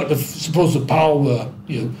be like suppose the Powell were,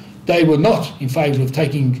 they were not in favour of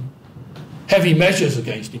taking heavy measures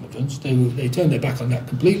against immigrants. They turned their back on that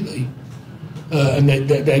completely. And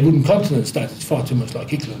they wouldn't countenance that. It's far too much like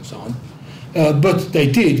Hitler and so on. But they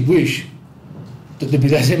did wish that there'd be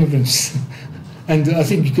less immigrants. And I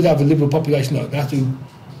think you could have a liberal population like that who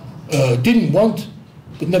didn't want,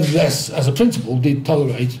 but nevertheless, as a principle, did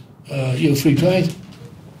tolerate free trade.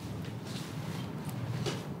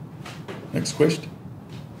 Next question.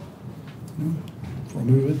 Before I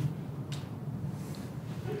move it.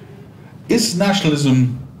 Is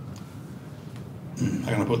nationalism...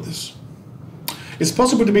 how can I put this? It's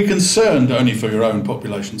possible to be concerned only for your own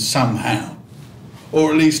population somehow,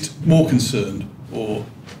 or at least more concerned or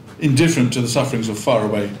indifferent to the sufferings of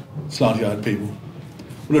faraway, slanty-eyed people,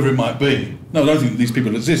 whatever it might be. No, I don't think these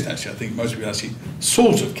people exist, actually. I think most people actually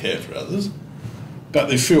sort of care for others, but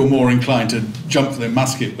they feel more inclined to jump for their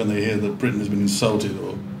musket when they hear that Britain has been insulted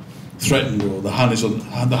or threatened, or the Hun is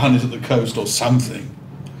at the coast or something.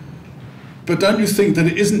 But don't you think that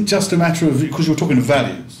it isn't just a matter of... because you're talking of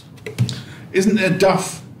values. Isn't there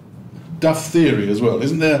Duff theory as well?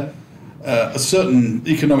 Isn't there a certain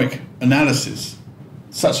economic analysis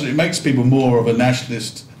such that it makes people more of a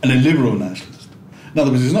nationalist and a liberal nationalist? In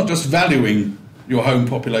other words, it's not just valuing your home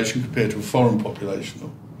population compared to a foreign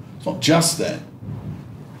population. It's not just that.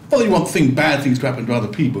 Not that you want bad things to happen to other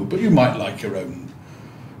people, but you might like your own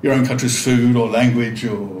country's food or language,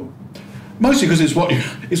 or mostly because it's what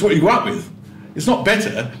you grew up with. It's not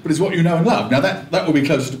better, but it's what you know and love. Now that will be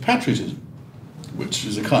closer to patriotism, which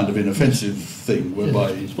is a kind of inoffensive thing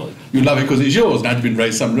whereby you love it because it's yours, and had you been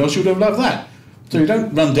raised somewhere else, you would have loved that. So you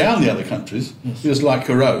don't run down the other countries, you just like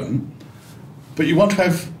your own, but you want to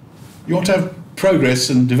have progress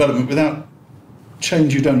and development without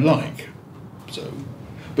change you don't like. So,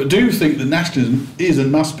 but do you think that nationalism is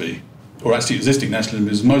and must be, or actually existing nationalism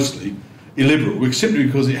is mostly illiberal, simply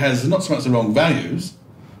because it has not so much the wrong values,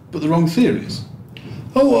 but the wrong theories?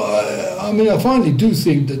 I finally do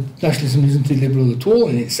think that nationalism isn't illiberal at all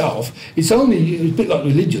in itself. It's a bit like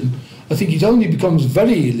religion. I think it only becomes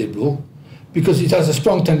very illiberal because it has a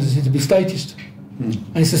strong tendency to be statist.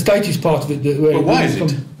 And it's the statist part of it that... But why is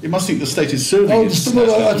it? You must think the state is serving I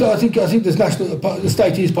think the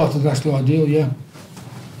state is part of the national ideal, yeah.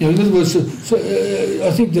 In other words,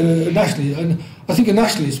 I think a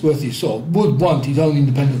nationalist worth his salt would want his own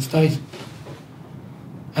independent state.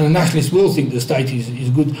 And a nationalist will think the state is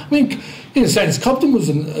good. I mean, in a sense, Cobden was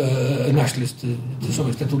a nationalist to some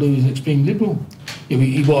extent, although he was an extreme liberal.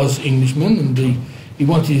 He was Englishman, and he he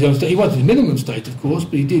wanted his own state. He wanted a minimum state, of course,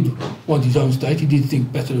 but he did want his own state. He did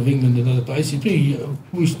think better of England than other places. He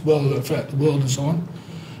wished well throughout the world and so on.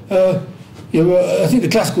 I think the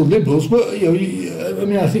classical liberals were,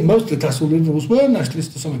 I think most of the classical liberals were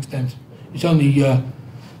nationalists to some extent. It's only, I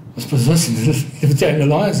suppose, the Libertarian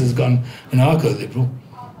Alliance has gone anarcho-liberal.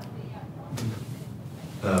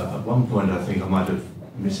 At one point, I think I might have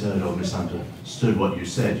misheard or misunderstood what you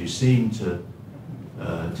said. You seem to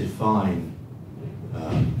define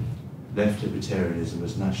left libertarianism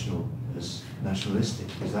as nationalistic.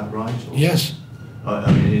 Is that right? Or, yes.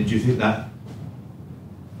 I mean, do you think that?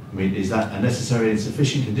 I mean, is that a necessary and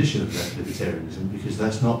sufficient condition of left libertarianism? Because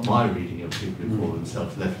that's not my reading of people who call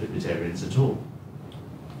themselves left libertarians at all.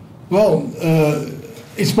 Well,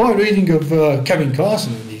 it's my reading of Kevin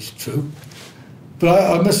Carson, and it's true.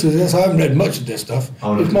 But I must say this, I haven't read much of their stuff.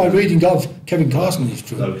 It's my reading of Kevin Carson is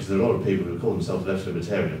true. No, because there are a lot of people who call themselves left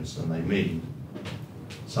libertarians and they mean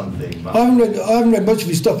something. I haven't read much of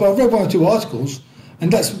his stuff, but I've read one or two articles,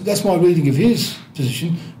 and that's my reading of his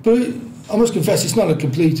position. But I must confess, it's not a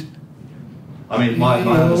complete. I mean, my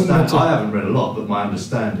understanding. I haven't read a lot, but my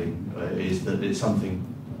understanding is that it's something.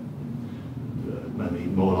 Maybe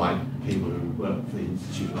more like people who work for the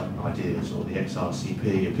Institute of Ideas or the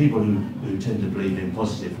XRCP, people who tend to believe in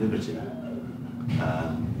positive liberty,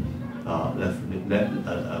 are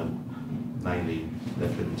mainly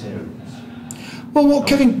left libertarians. Well, what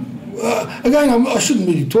Kevin... again, I shouldn't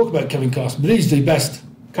really talk about Kevin Carson, but he's the best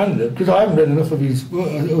candidate, because I haven't read enough of his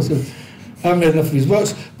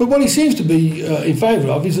works. But what he seems to be in favour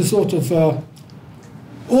of is a sort of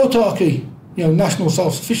autarky, national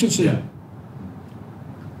self-sufficiency. Yeah.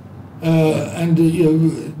 And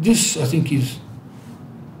this, I think, is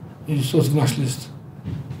sort of nationalist.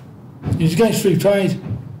 He's against free trade.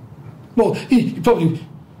 Well,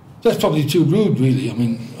 that's probably too rude, really. I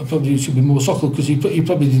mean, I probably should be more subtle, because he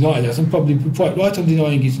probably denied that, and probably quite right on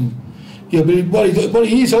denying it. And, but what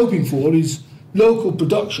he is hoping for is local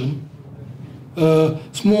production,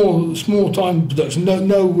 small time production.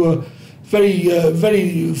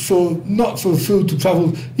 Not for food to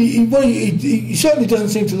travel. He certainly doesn't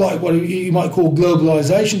seem to like what he might call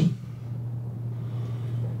globalisation.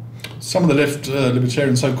 Some of the left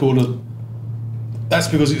libertarians so-called that's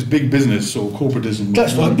because it's big business or corporatism.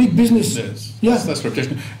 That's right, big business. Yes, yeah. That's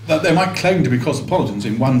reputation. They might claim to be cosmopolitans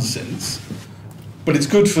in one sense, but it's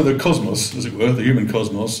good for the cosmos, as it were, the human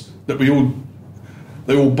cosmos, that they all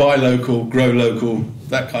buy local, grow local,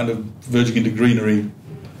 that kind of verging into greenery,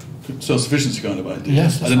 self-sufficiency kind of idea.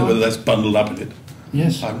 Yes, I don't know whether that's bundled up in it.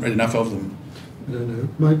 Yes. I haven't read enough of them. I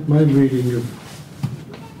don't know. My reading of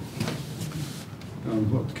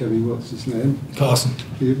what's his name? Carson.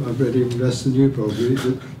 I've read him less than you probably.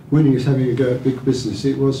 But when he was having a go at big business,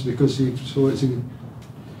 it was because he saw it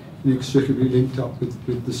inextricably linked up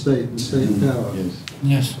with the state and state power.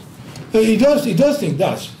 Yes. He does think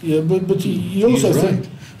that. Yeah, but he also thinks.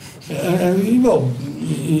 I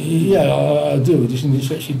do. Just in the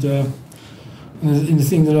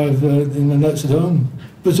thing that I've in the notes at home.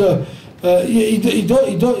 But well,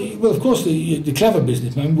 of course, the clever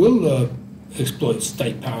businessman will exploit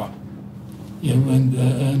state power. He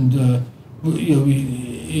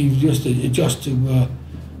just adjust to.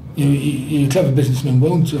 A clever businessman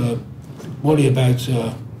won't worry about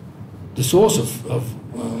the source of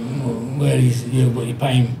where he's what you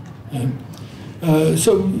pay him.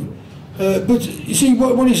 But you see,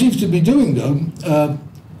 what he seems to be doing, though, I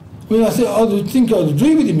would think I'd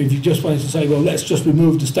agree with him if he just wanted to say, well, let's just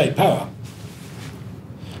remove the state power.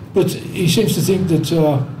 But he seems to think that,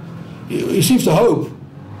 he seems to hope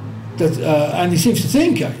that, and he seems to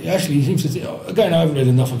think, actually, he seems to think, again, I haven't read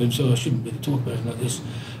enough of him, so I shouldn't really talk about him like this,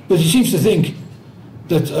 but he seems to think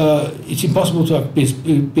that it's impossible to have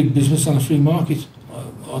big business on a free market.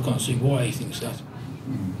 I can't see why he thinks that.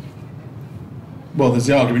 Well, there's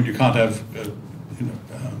the argument you can't have,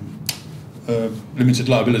 limited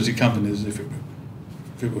liability companies if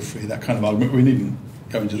it were free. That kind of argument. We needn't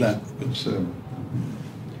go into that. But,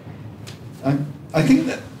 I think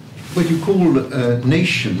that what you call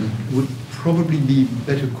nation would probably be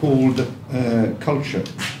better called culture,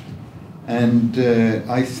 and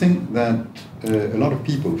I think that a lot of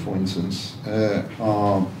people, for instance,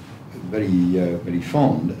 are very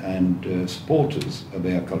fond and supporters of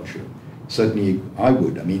their culture. Certainly I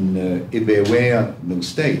would. I mean, if there were no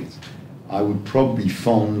state, I would probably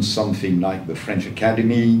fund something like the French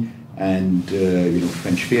Academy and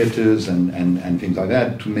French theatres and things like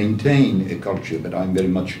that to maintain a culture that I'm very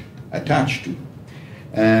much attached to.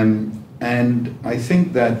 And I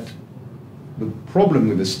think that the problem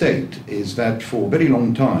with the state is that for a very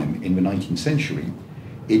long time in the 19th century,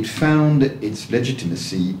 it found its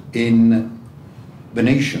legitimacy in the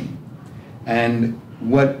nation. And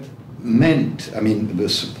what meant, I mean, the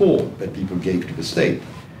support that people gave to the state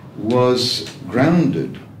was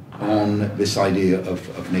grounded on this idea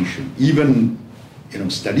of nation. Even,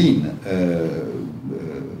 Stalin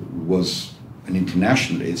was an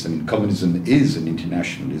internationalist. I mean, communism is an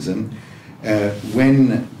internationalism.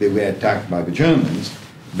 When they were attacked by the Germans,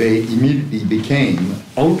 they immediately became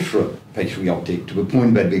ultra-patriotic to the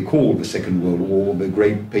point that they called the Second World War the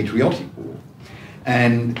Great Patriotic War.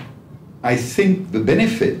 And I think the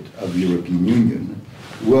benefit of the European Union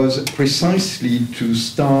was precisely to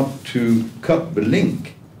start to cut the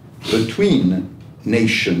link between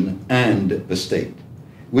nation and the state,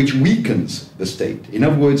 which weakens the state. In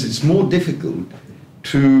other words, it's more difficult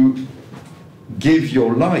to give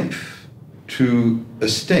your life to a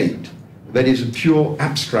state that is a pure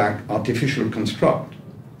abstract artificial construct,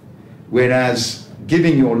 whereas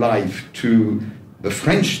giving your life to the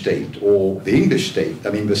French state or the English state,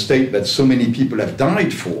 I mean the state that so many people have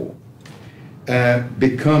died for,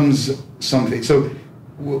 becomes something. So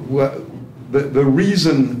the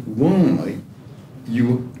reason why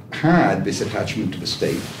you had this attachment to the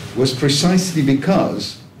state was precisely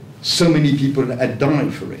because so many people had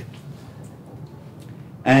died for it.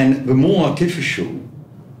 And the more artificial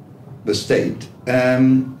the state,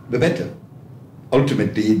 the better.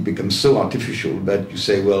 Ultimately, it becomes so artificial that you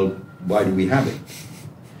say, well, why do we have it?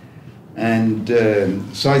 And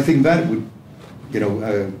so I think that would,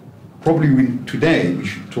 probably today we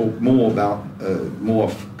should talk more about more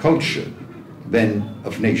of culture than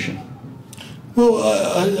of nation. Well,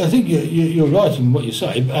 I think you're right in what you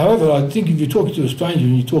say. However, I think if you're talking to a stranger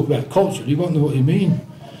and you talk about culture, he won't know what you mean.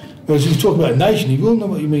 Whereas if you talk about nation, he will know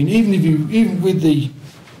what you mean. Even with the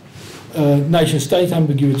nation-state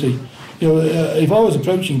ambiguity, if I was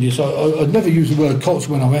approaching this, I'd never use the word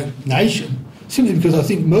culture when I went nation, simply because I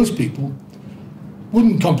think most people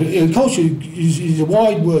wouldn't comprehend. Culture is a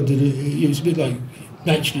wide word that it's a bit like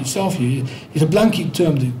nature itself. It's a blanket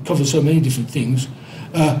term that covers so many different things.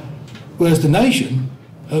 Whereas the nation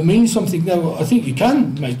means something. Now, I think you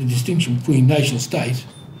can make the distinction between nation-state,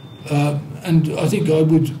 and I think I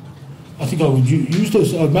would use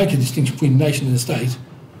those. I'd make a distinction between nation and the state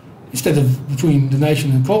instead of between the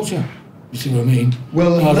nation and culture. You see what I mean?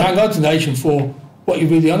 Well, and I'd hang on to nation for what you're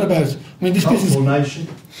really on about. I mean, this business. Nation.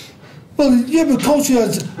 Well, yeah, but culture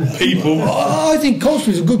has people. I think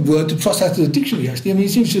culture is a good word to toss out of the dictionary. Actually, I mean,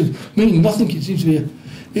 it seems to mean nothing. It seems to be.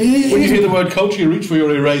 When you hear the word culture, you reach for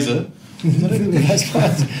your eraser. That's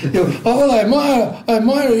right. Well, I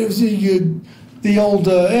admire it was the old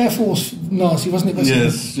Air Force Nazi, wasn't it?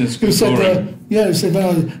 Yes, who said, who said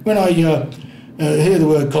when I hear the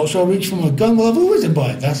word culture, I reach for my gun. Well, I've always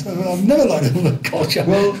admired that. I've never liked the word culture.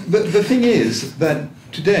 Well, the thing is that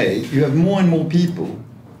today you have more and more people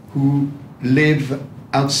who live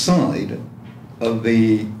outside of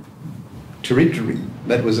the territory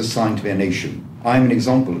that was assigned to their nation. I'm an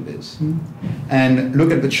example of this. And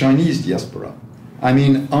look at the Chinese diaspora. I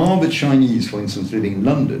mean, are the Chinese, for instance, living in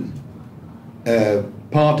London,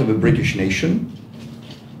 part of a British nation,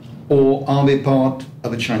 or are they part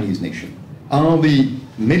of a Chinese nation? Are the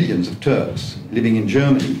millions of Turks living in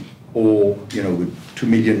Germany, or with 2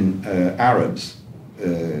 million Arabs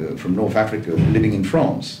from North Africa living in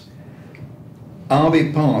France, are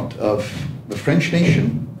they part of the French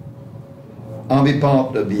nation? Are they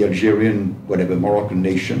part of the Algerian, Moroccan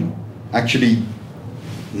nation? Actually,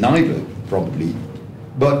 neither, probably.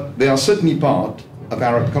 But they are certainly part of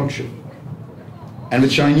Arab culture. And the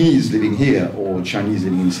Chinese living here, or Chinese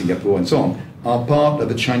living in Singapore and so on, are part of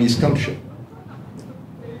the Chinese culture.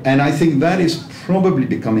 And I think that is probably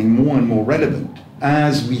becoming more and more relevant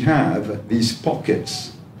as we have these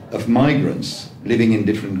pockets of migrants living in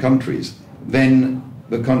different countries than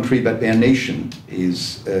the country that their nation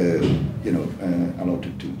is,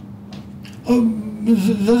 allotted to.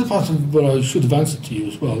 The other part of what I should have answered to you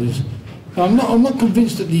as well is, I'm not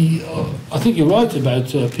convinced that I think you're right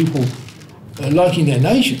about people liking their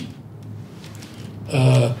nation,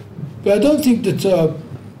 but I don't think that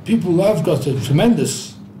people have got a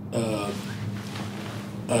tremendous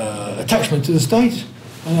attachment to the state.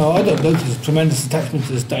 I don't notice a tremendous attachment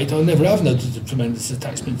to the state. I never have noticed a tremendous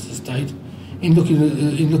attachment to the state in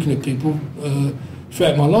looking at people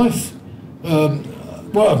throughout my life.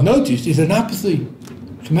 What I've noticed is an apathy,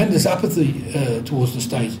 tremendous apathy towards the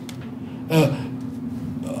state.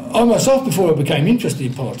 I myself, before I became interested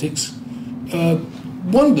in politics,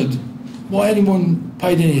 wondered why anyone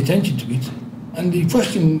paid any attention to it. And the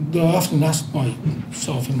question that I often asked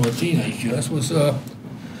myself in my teenage years was,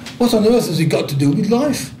 what on earth has it got to do with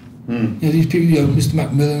life? These people, Mr.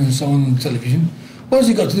 Macmillan and so on television. What has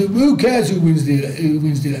it got to do? Who cares who wins the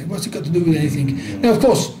election? What's it got to do with anything? Now, of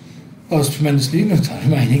course, I was tremendously ignorant. I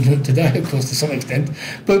remain ignorant today, of course, to some extent.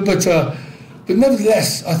 But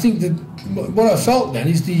nevertheless, I think that what I felt then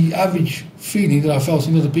is the average feeling that I felt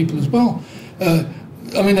in other people as well. I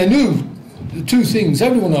mean, they knew two things.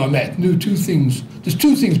 Everyone I met knew two things. There's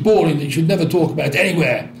two things boring that you should never talk about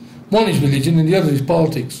anywhere. One is religion and the other is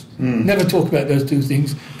politics. Never talk about those two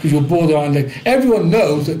things because you're borderline. Everyone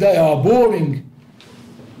knows that they are boring.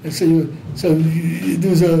 So there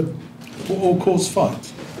was All cause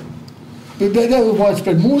fights. But there were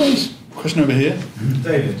widespread mores. Question over here.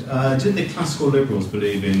 David, did the classical liberals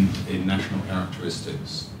believe in national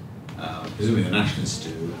characteristics? Presumably the nationalists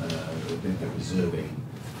do, they're preserving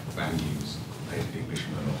values, native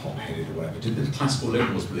Englishmen or hot-headed or whatever. Did the classical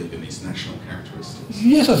liberals believe in these national characteristics?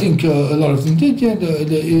 Yes, I think a lot of them did. Yeah,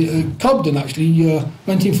 Cobden actually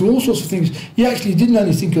went in for all sorts of things. He actually didn't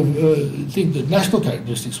only think that national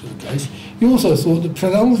characteristics were the case. He also thought that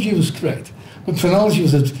phrenology was correct. But phrenology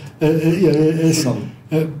was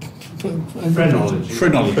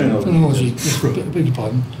Phrenology. Beg your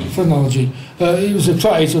pardon. Phrenology. It was a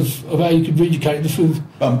trait of how you could read your character through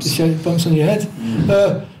bumps on your head.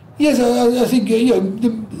 Yes, I think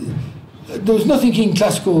there was nothing in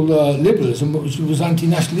classical liberalism which was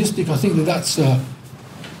anti-nationalistic. I think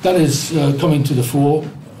that is coming to the fore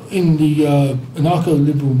in the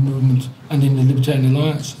anarcho-liberal movement and in the Libertarian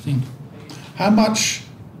Alliance, I think. How much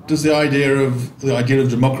does the idea of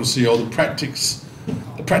democracy or the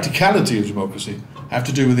practicality of democracy have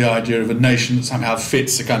to do with the idea of a nation that somehow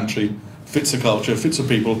fits a country, fits a culture, fits a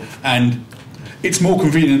people, and it's more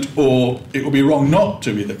convenient, or it will be wrong not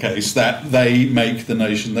to be the case, that they make the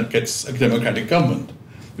nation that gets a democratic government?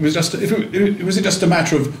 Was it just a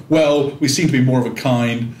matter of, well, we seem to be more of a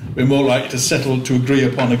kind, we're more likely to settle to agree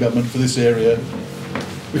upon a government for this area.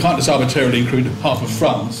 We can't just arbitrarily include half of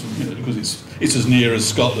France, because it's as near as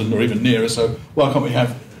Scotland or even nearer, so why can't we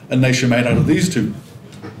have a nation made out of these two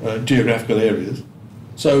geographical areas?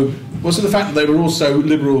 So was it the fact that they were also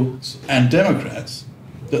liberals and Democrats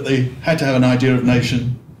that they had to have an idea of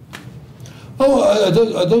nation? Oh, I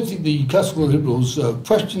don't think the classical liberals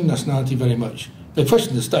question nationality very much. They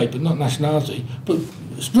question the state, but not nationality. But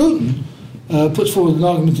Scruton puts forward an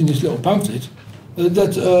argument in this little pamphlet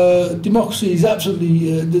that democracy is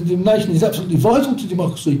absolutely, the nation is absolutely vital to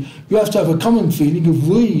democracy. You have to have a common feeling of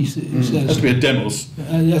we, he says. It has to be a demos.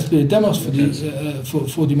 It has to be a demos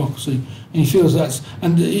for democracy. And he feels that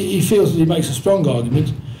he makes a strong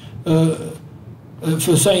argument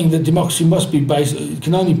for saying that democracy must be based, it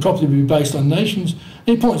can only properly be based on nations.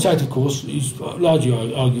 And he points out, of course, he's largely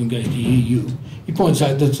arguing against the EU. He points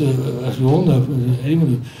out that, as we all know,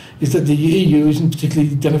 anyone is that the EU isn't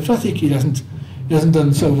particularly democratic. It hasn't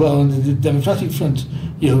done so well on the democratic front.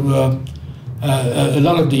 A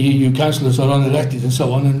lot of the EU councillors are unelected and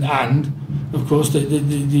so on, and of course the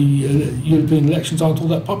European elections aren't all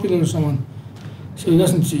that popular and so on. So he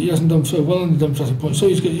hasn't done so well on the democratic point. So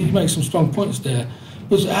he makes some strong points there.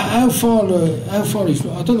 But how far he's,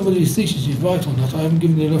 I don't know whether his thesis is right or not. I haven't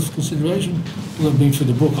given it enough consideration. Well, I've been through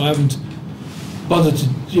the book. I haven't bothered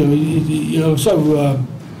to, so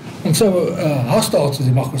hostile to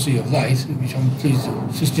democracy of late, which I'm pleased to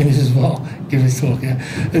Justin is as well, give this talk. Yeah.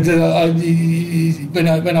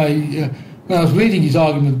 When I was reading his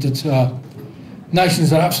argument that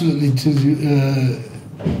nations are absolutely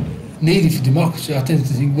needed for democracy, I tended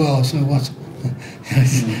to think, well, so what?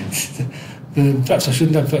 Perhaps I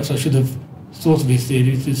shouldn't have. Perhaps I should have thought of his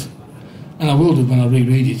theory, and I will do when I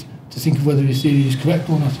reread it, to think of whether his theory is correct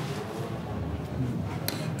or not.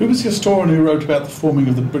 Who was the historian who wrote about the forming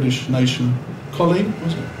of the British nation? Colleen,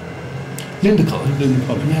 was it? Linda Colleen.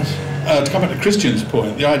 Yes. To come back to Christian's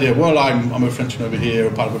point, the idea, well, I'm a Frenchman over here,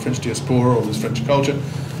 a part of a French diaspora, or this French culture.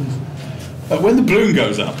 When the balloon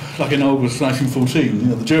goes up, like in August 1914,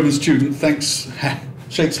 the German student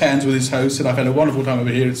shakes hands with his host, said, I've had a wonderful time over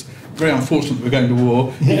here, it's very unfortunate that we're going to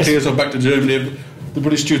war. Yes. He clears off back to Germany, the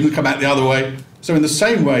British student come out the other way. So in the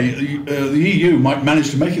same way, the EU might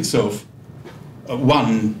manage to make itself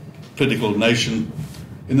one political nation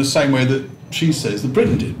in the same way that she says that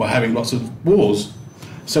Britain did, by having lots of wars.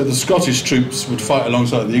 So the Scottish troops would fight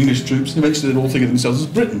alongside the English troops, and eventually they'd all think of themselves as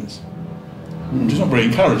Britons, which is not very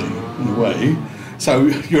encouraging in a way. So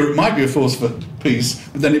Europe might be a force for peace,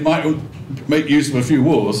 but then it might make use of a few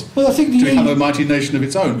wars to become a mighty nation of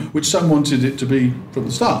its own, which some wanted it to be from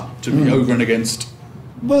the start, to be over and against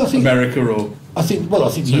Well, I think America or I think the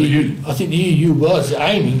Soviet EU, Union. I think the EU was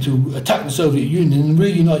aiming to attack the Soviet Union and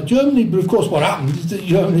reunite Germany, but of course what happened is that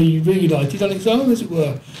Germany reunited on its own, as it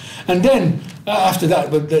were. And then after that,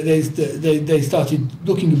 but they started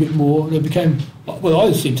looking a bit more. They became, well,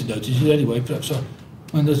 I seem to notice it anyway. Perhaps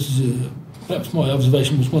perhaps my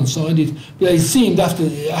observation was one-sided. But they seemed after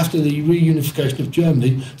the reunification of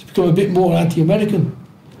Germany to become a bit more anti-American.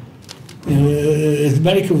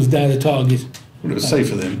 America was now the target. Well, it was safe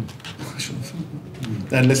for them.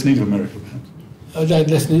 They had less need of America, perhaps. They had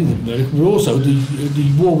less need of America, but also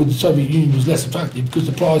the war with the Soviet Union was less attractive because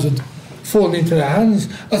the prize had fallen into their hands.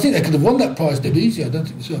 I think they could have won that prize dead easy. I don't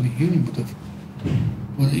think the Soviet Union would have.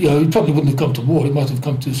 Well, it probably wouldn't have come to war. It might have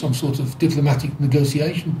come to some sort of diplomatic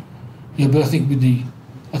negotiation. But I think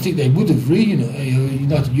they would have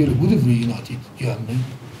United Europe would have reunited Germany.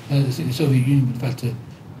 I think the Soviet Union would have had to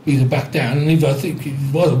either back down, and if I think if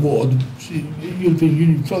it was a war, the European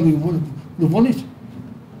Union probably would have won it.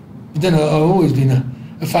 But then I've always been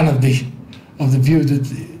a fan of the view that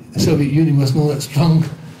the Soviet Union wasn't all that strong.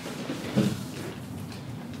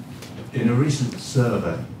 In a recent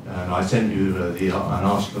survey, and I sent you an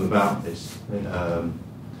article about this,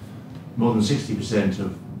 more than 60%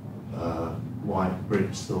 of white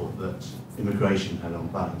Brits thought that immigration had on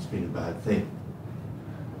balance been a bad thing.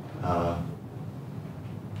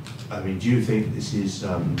 I mean, do you think this is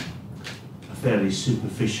a fairly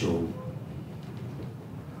superficial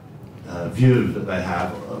view that they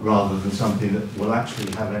have, rather than something that will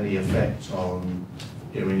actually have any effect on,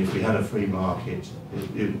 I mean, if we had a free market,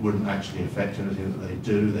 it wouldn't actually affect anything that they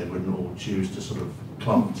do, they wouldn't all choose to sort of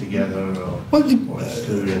clump together or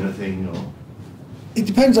exclude anything, or... It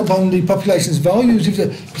depends upon the population's values. I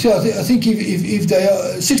think if they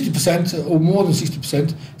are 60% or more than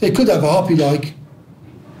 60%, they could have a Hoppy-like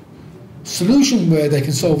solution where they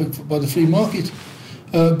can solve it by the free market.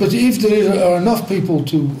 But if there are enough people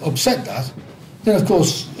to upset that, then of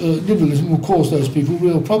course liberalism will cause those people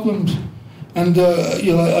real problems. And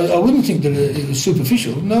I wouldn't think that it was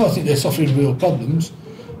superficial. No, I think they're suffering real problems,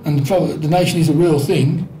 and the nation is a real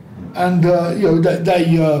thing, and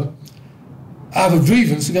they have a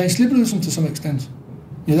grievance against liberalism to some extent.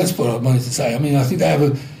 That's what I wanted to say. I mean, I think they have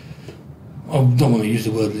I don't want to use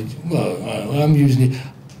the word. Well, I'm using it.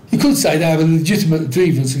 You could say they have a legitimate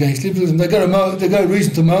grievance against liberalism. They've got a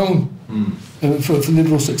reason to moan for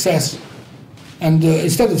liberal success. And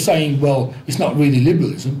instead of saying, well, it's not really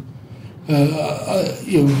liberalism,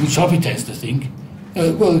 which Hoppy tends to think,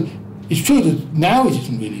 well, it's true that now it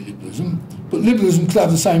isn't really liberalism, but liberalism could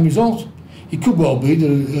have the same result. It could well be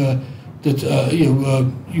that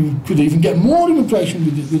you could even get more immigration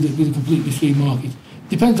with a completely free market.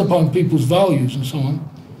 Depends upon people's values and so on,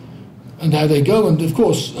 and how they go. And of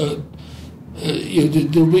course, there'll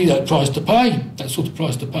be that price to pay, that sort of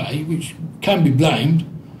price to pay, which can be blamed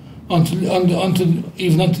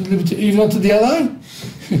even onto the LA.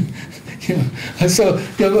 And so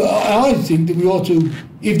I think that we ought to,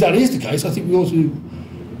 if that is the case, I think we ought to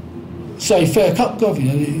say fair cut, Gov.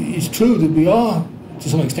 It's true that we are to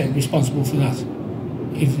some extent responsible for that,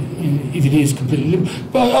 if it is completely liberal.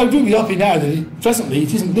 But I agree with Hoppy now that presently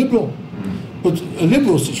it isn't liberal. But a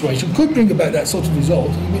liberal situation could bring about that sort of result,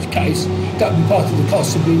 in which case that would be part of the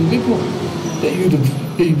cost of being liberal, that you would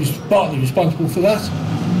be partly responsible for that.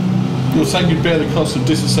 You're saying you'd bear the cost of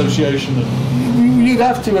disassociation and... You'd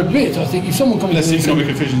have to admit, I think, if someone coming less economic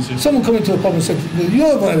efficiency. Someone coming to a pub and said, well,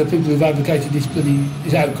 you're one of the people who've advocated this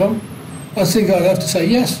outcome, I think I'd have to say,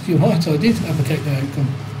 yes, you're right, I did advocate the outcome.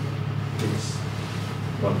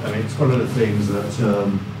 It's one of the things that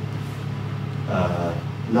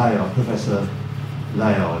Professor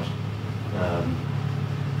Layard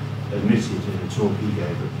admitted in a talk he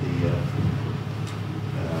gave at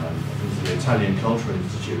the Italian Cultural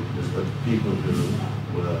Institute, was that people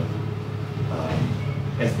who were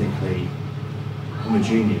ethnically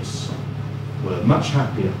homogeneous were much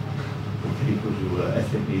happier than people who were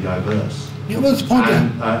ethnically diverse. Yeah, well, that's the point.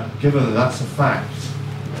 And given that that's a fact,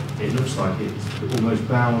 it looks like it's almost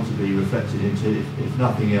bound to be reflected into, if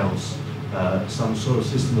nothing else, some sort of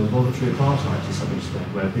system of voluntary apartheid to some extent,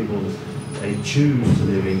 where people, they choose to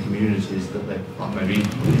live in communities that they, maybe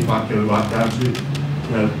you might go right down to,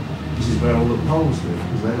 this is where all the Poles live,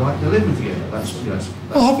 because they like to live together.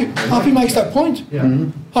 Hoppy makes that point. Yeah.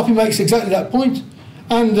 Mm-hmm. Hoppy makes exactly that point.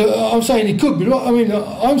 And I'm saying it could be right. I mean,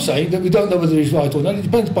 I'm saying that we don't know whether it's right or not. It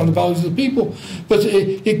depends upon the values of the people. But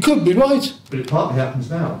it could be right. But it partly happens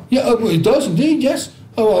now. Yeah, well, it does indeed, yes.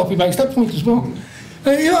 Hoppy makes that point as well.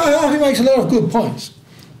 Hoppy makes a lot of good points.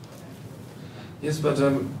 Yes, but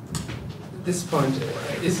this point,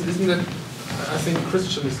 isn't it I think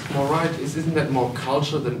Christian is more right. Isn't that more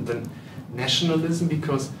culture than nationalism?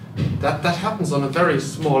 Because that happens on a very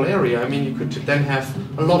small area. I mean, you could then have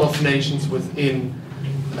a lot of nations within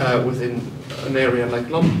an area like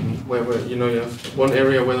London, where you know, you have one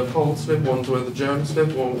area where the Poles live, one where the Germans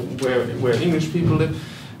live, one where English people live,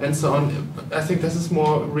 and so on. I think this is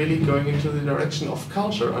more really going into the direction of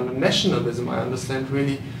culture. Under nationalism, I understand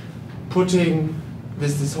really putting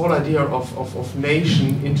this whole idea of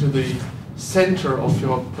nation into the center of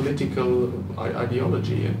your political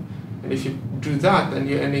ideology, and if you do that, then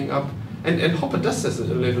you're ending up. And Hoppe does this a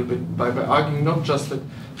little bit by arguing not just that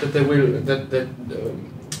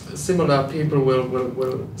similar people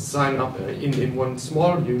will sign up in one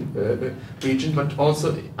small region, but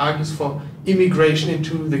also argues for immigration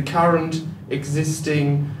into the current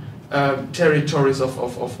existing territories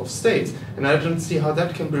of states. And I don't see how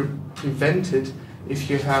that can be prevented if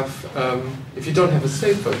you don't have a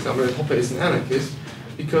state, for example. Hoppe is an anarchist,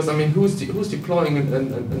 because I mean, who's deploying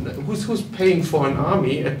and who's paying for an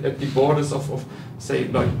army at the borders of say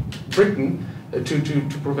like Britain to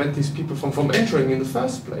prevent these people from entering in the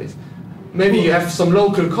first place? Maybe you have some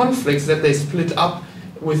local conflicts that they split up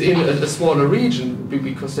within a smaller region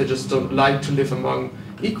because they just don't like to live among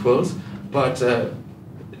equals. But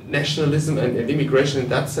nationalism and immigration in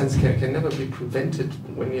that sense can never be prevented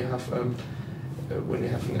when you have an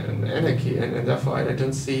anarchy, and therefore I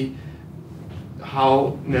don't see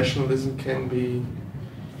how nationalism can be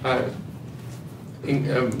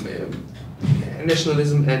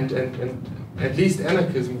nationalism and at least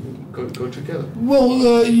anarchism go together.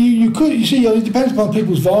 Well, you could. You see, it depends upon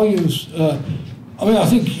people's values. I mean, I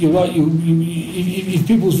think you're right. If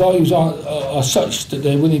people's values are such that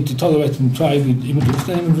they're willing to tolerate and trade with immigrants,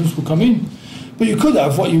 then immigrants will come in. But you could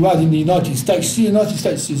have what you had in the United States. The United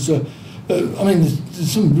States is. I mean,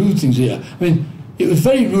 there's some rude things here. I mean, it was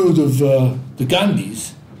very rude of the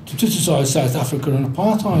Gandhis to criticise South Africa and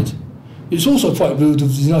apartheid. It's also quite rude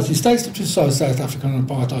of the United States to criticise South Africa and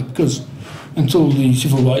apartheid, because until the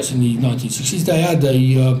civil rights in the 1960s, they had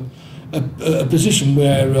a position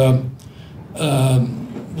where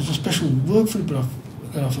there's a special word for it, but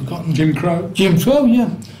I've forgotten. Jim Crow? Jim Crow,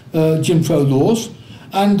 yeah. Jim Crow laws.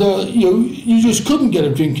 And you just couldn't get a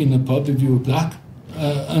drink in the pub if you were black.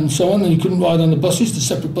 And so on, and you couldn't ride on the buses, the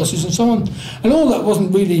separate buses and so on. And all that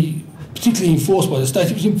wasn't really particularly enforced by the state,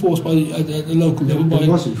 it was enforced by the local level. It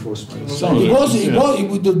was enforced by the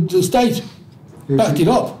state. The state backed it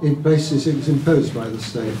up. In places it was imposed by the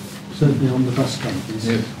state, certainly on the bus companies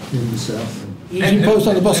in the south. It was imposed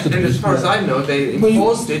on the bus companies. And as far as I know, they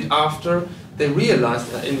enforced it after they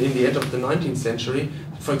realized in the end of the 19th century,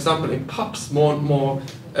 for example, in pubs,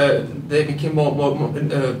 they became more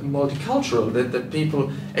multicultural, that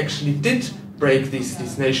people actually did break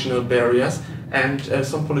these national barriers, and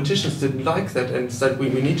some politicians didn't like that and said we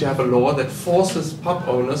need to have a law that forces pub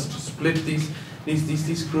owners to split these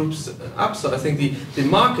groups up. So I think the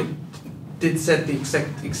market did set the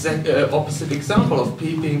exact opposite example of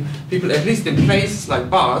people, at least in places like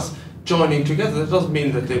bars, joining together. That doesn't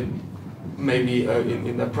mean that they maybe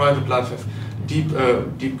in their private life have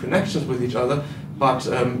deep connections with each other, but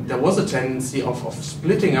there was a tendency of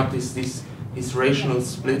splitting up these racial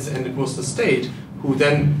splits, and it was the state who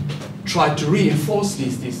then tried to reinforce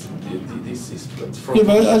these splits. Yeah,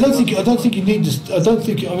 but I don't think you need this. I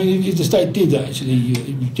mean, if the state did actually,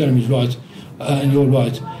 Jeremy's right, and you're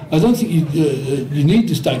right. I don't think you need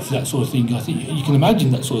the state for that sort of thing. I think you can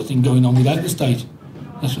imagine that sort of thing going on without the state.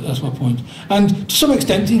 That's my point. And to some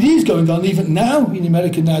extent, it is going on even now in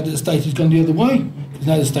America. Now that the state has gone the other way, because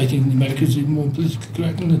now the state in America is more politically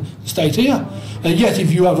correct than the state here. And yet,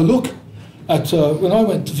 if you have a look at when I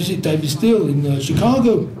went to visit David Steele in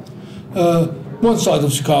Chicago, one side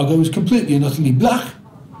of Chicago is completely and utterly black,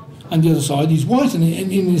 and the other side is white. And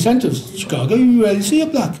in the centre of Chicago, you rarely see a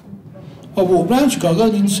black. I walked around Chicago, I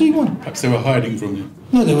didn't see one. Perhaps they were hiding from you.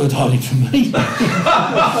 No, they weren't hiding from me.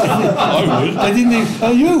 I would. They didn't even,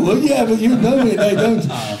 oh, you would, yeah, but you know me, they don't.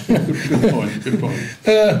 Good point.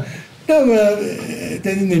 They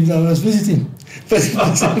didn't even know I was visiting. They're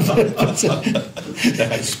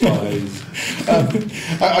spies.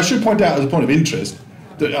 I should point out, as a point of interest,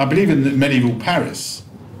 that I believe in medieval Paris,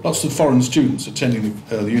 lots of foreign students attending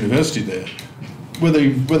the university there, where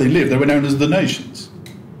they lived, they were known as the nations.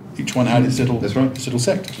 Each one had its little, little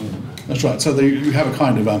sector. That's right. So you have a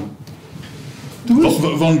kind of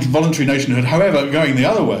voluntary nationhood. However, going the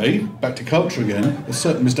other way, back to culture again, a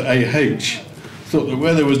certain Mr. A.H. thought that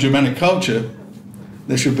where there was Germanic culture,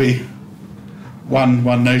 there should be one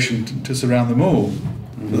nation to surround them all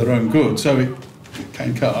for their own good. So it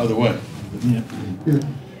can cut either way. Yeah.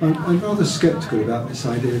 I'm rather sceptical about this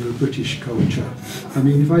idea of a British culture. I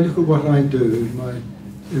mean, if I look at what I do in my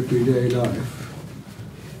everyday life,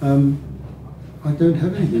 I don't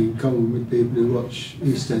have anything in common with people who watch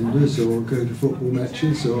EastEnders or go to football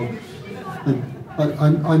matches, and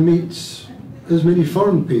I meet as many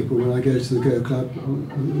foreign people when I go to the Go Club on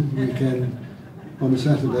the weekend on a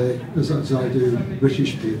Saturday as I do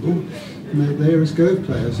British people. And they're as Go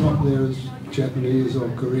players, not they're as Japanese or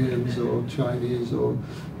Koreans or Chinese or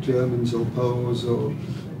Germans or Poles or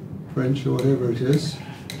French or whatever it is.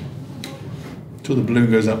 Till the balloon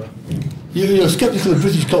goes up. You're sceptical of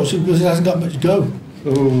British culture because it hasn't got much go.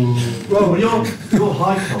 Oh. Well, your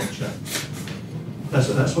high culture,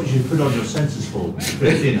 that's what you put on your census form, put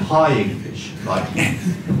it in high English, like.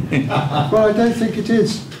 Well, I don't think it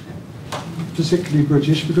is particularly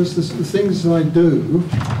British because the things I do,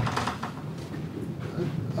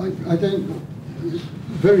 I don't,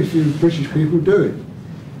 very few British people do it.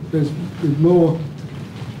 There's more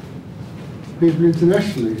people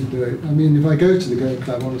internationally who do it. I mean, if I go to the Go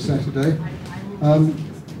Club on a Saturday,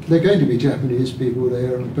 there are going to be Japanese people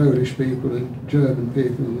there, and Polish people, and German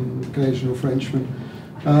people, and occasional Frenchmen.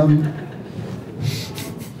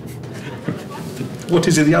 What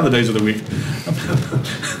is it the other days of the week?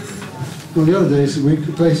 Well, the other days of the week,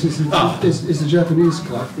 the place is a Japanese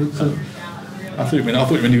club. I thought you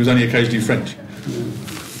meant he was only occasionally French.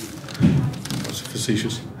 That's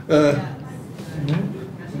facetious.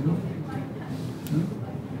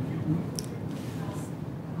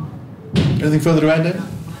 Anything further to add, then?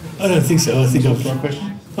 I don't think so. I think I've... One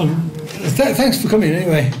question? Thanks for coming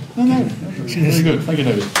anyway. No. Very good. Thank you,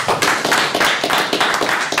 David.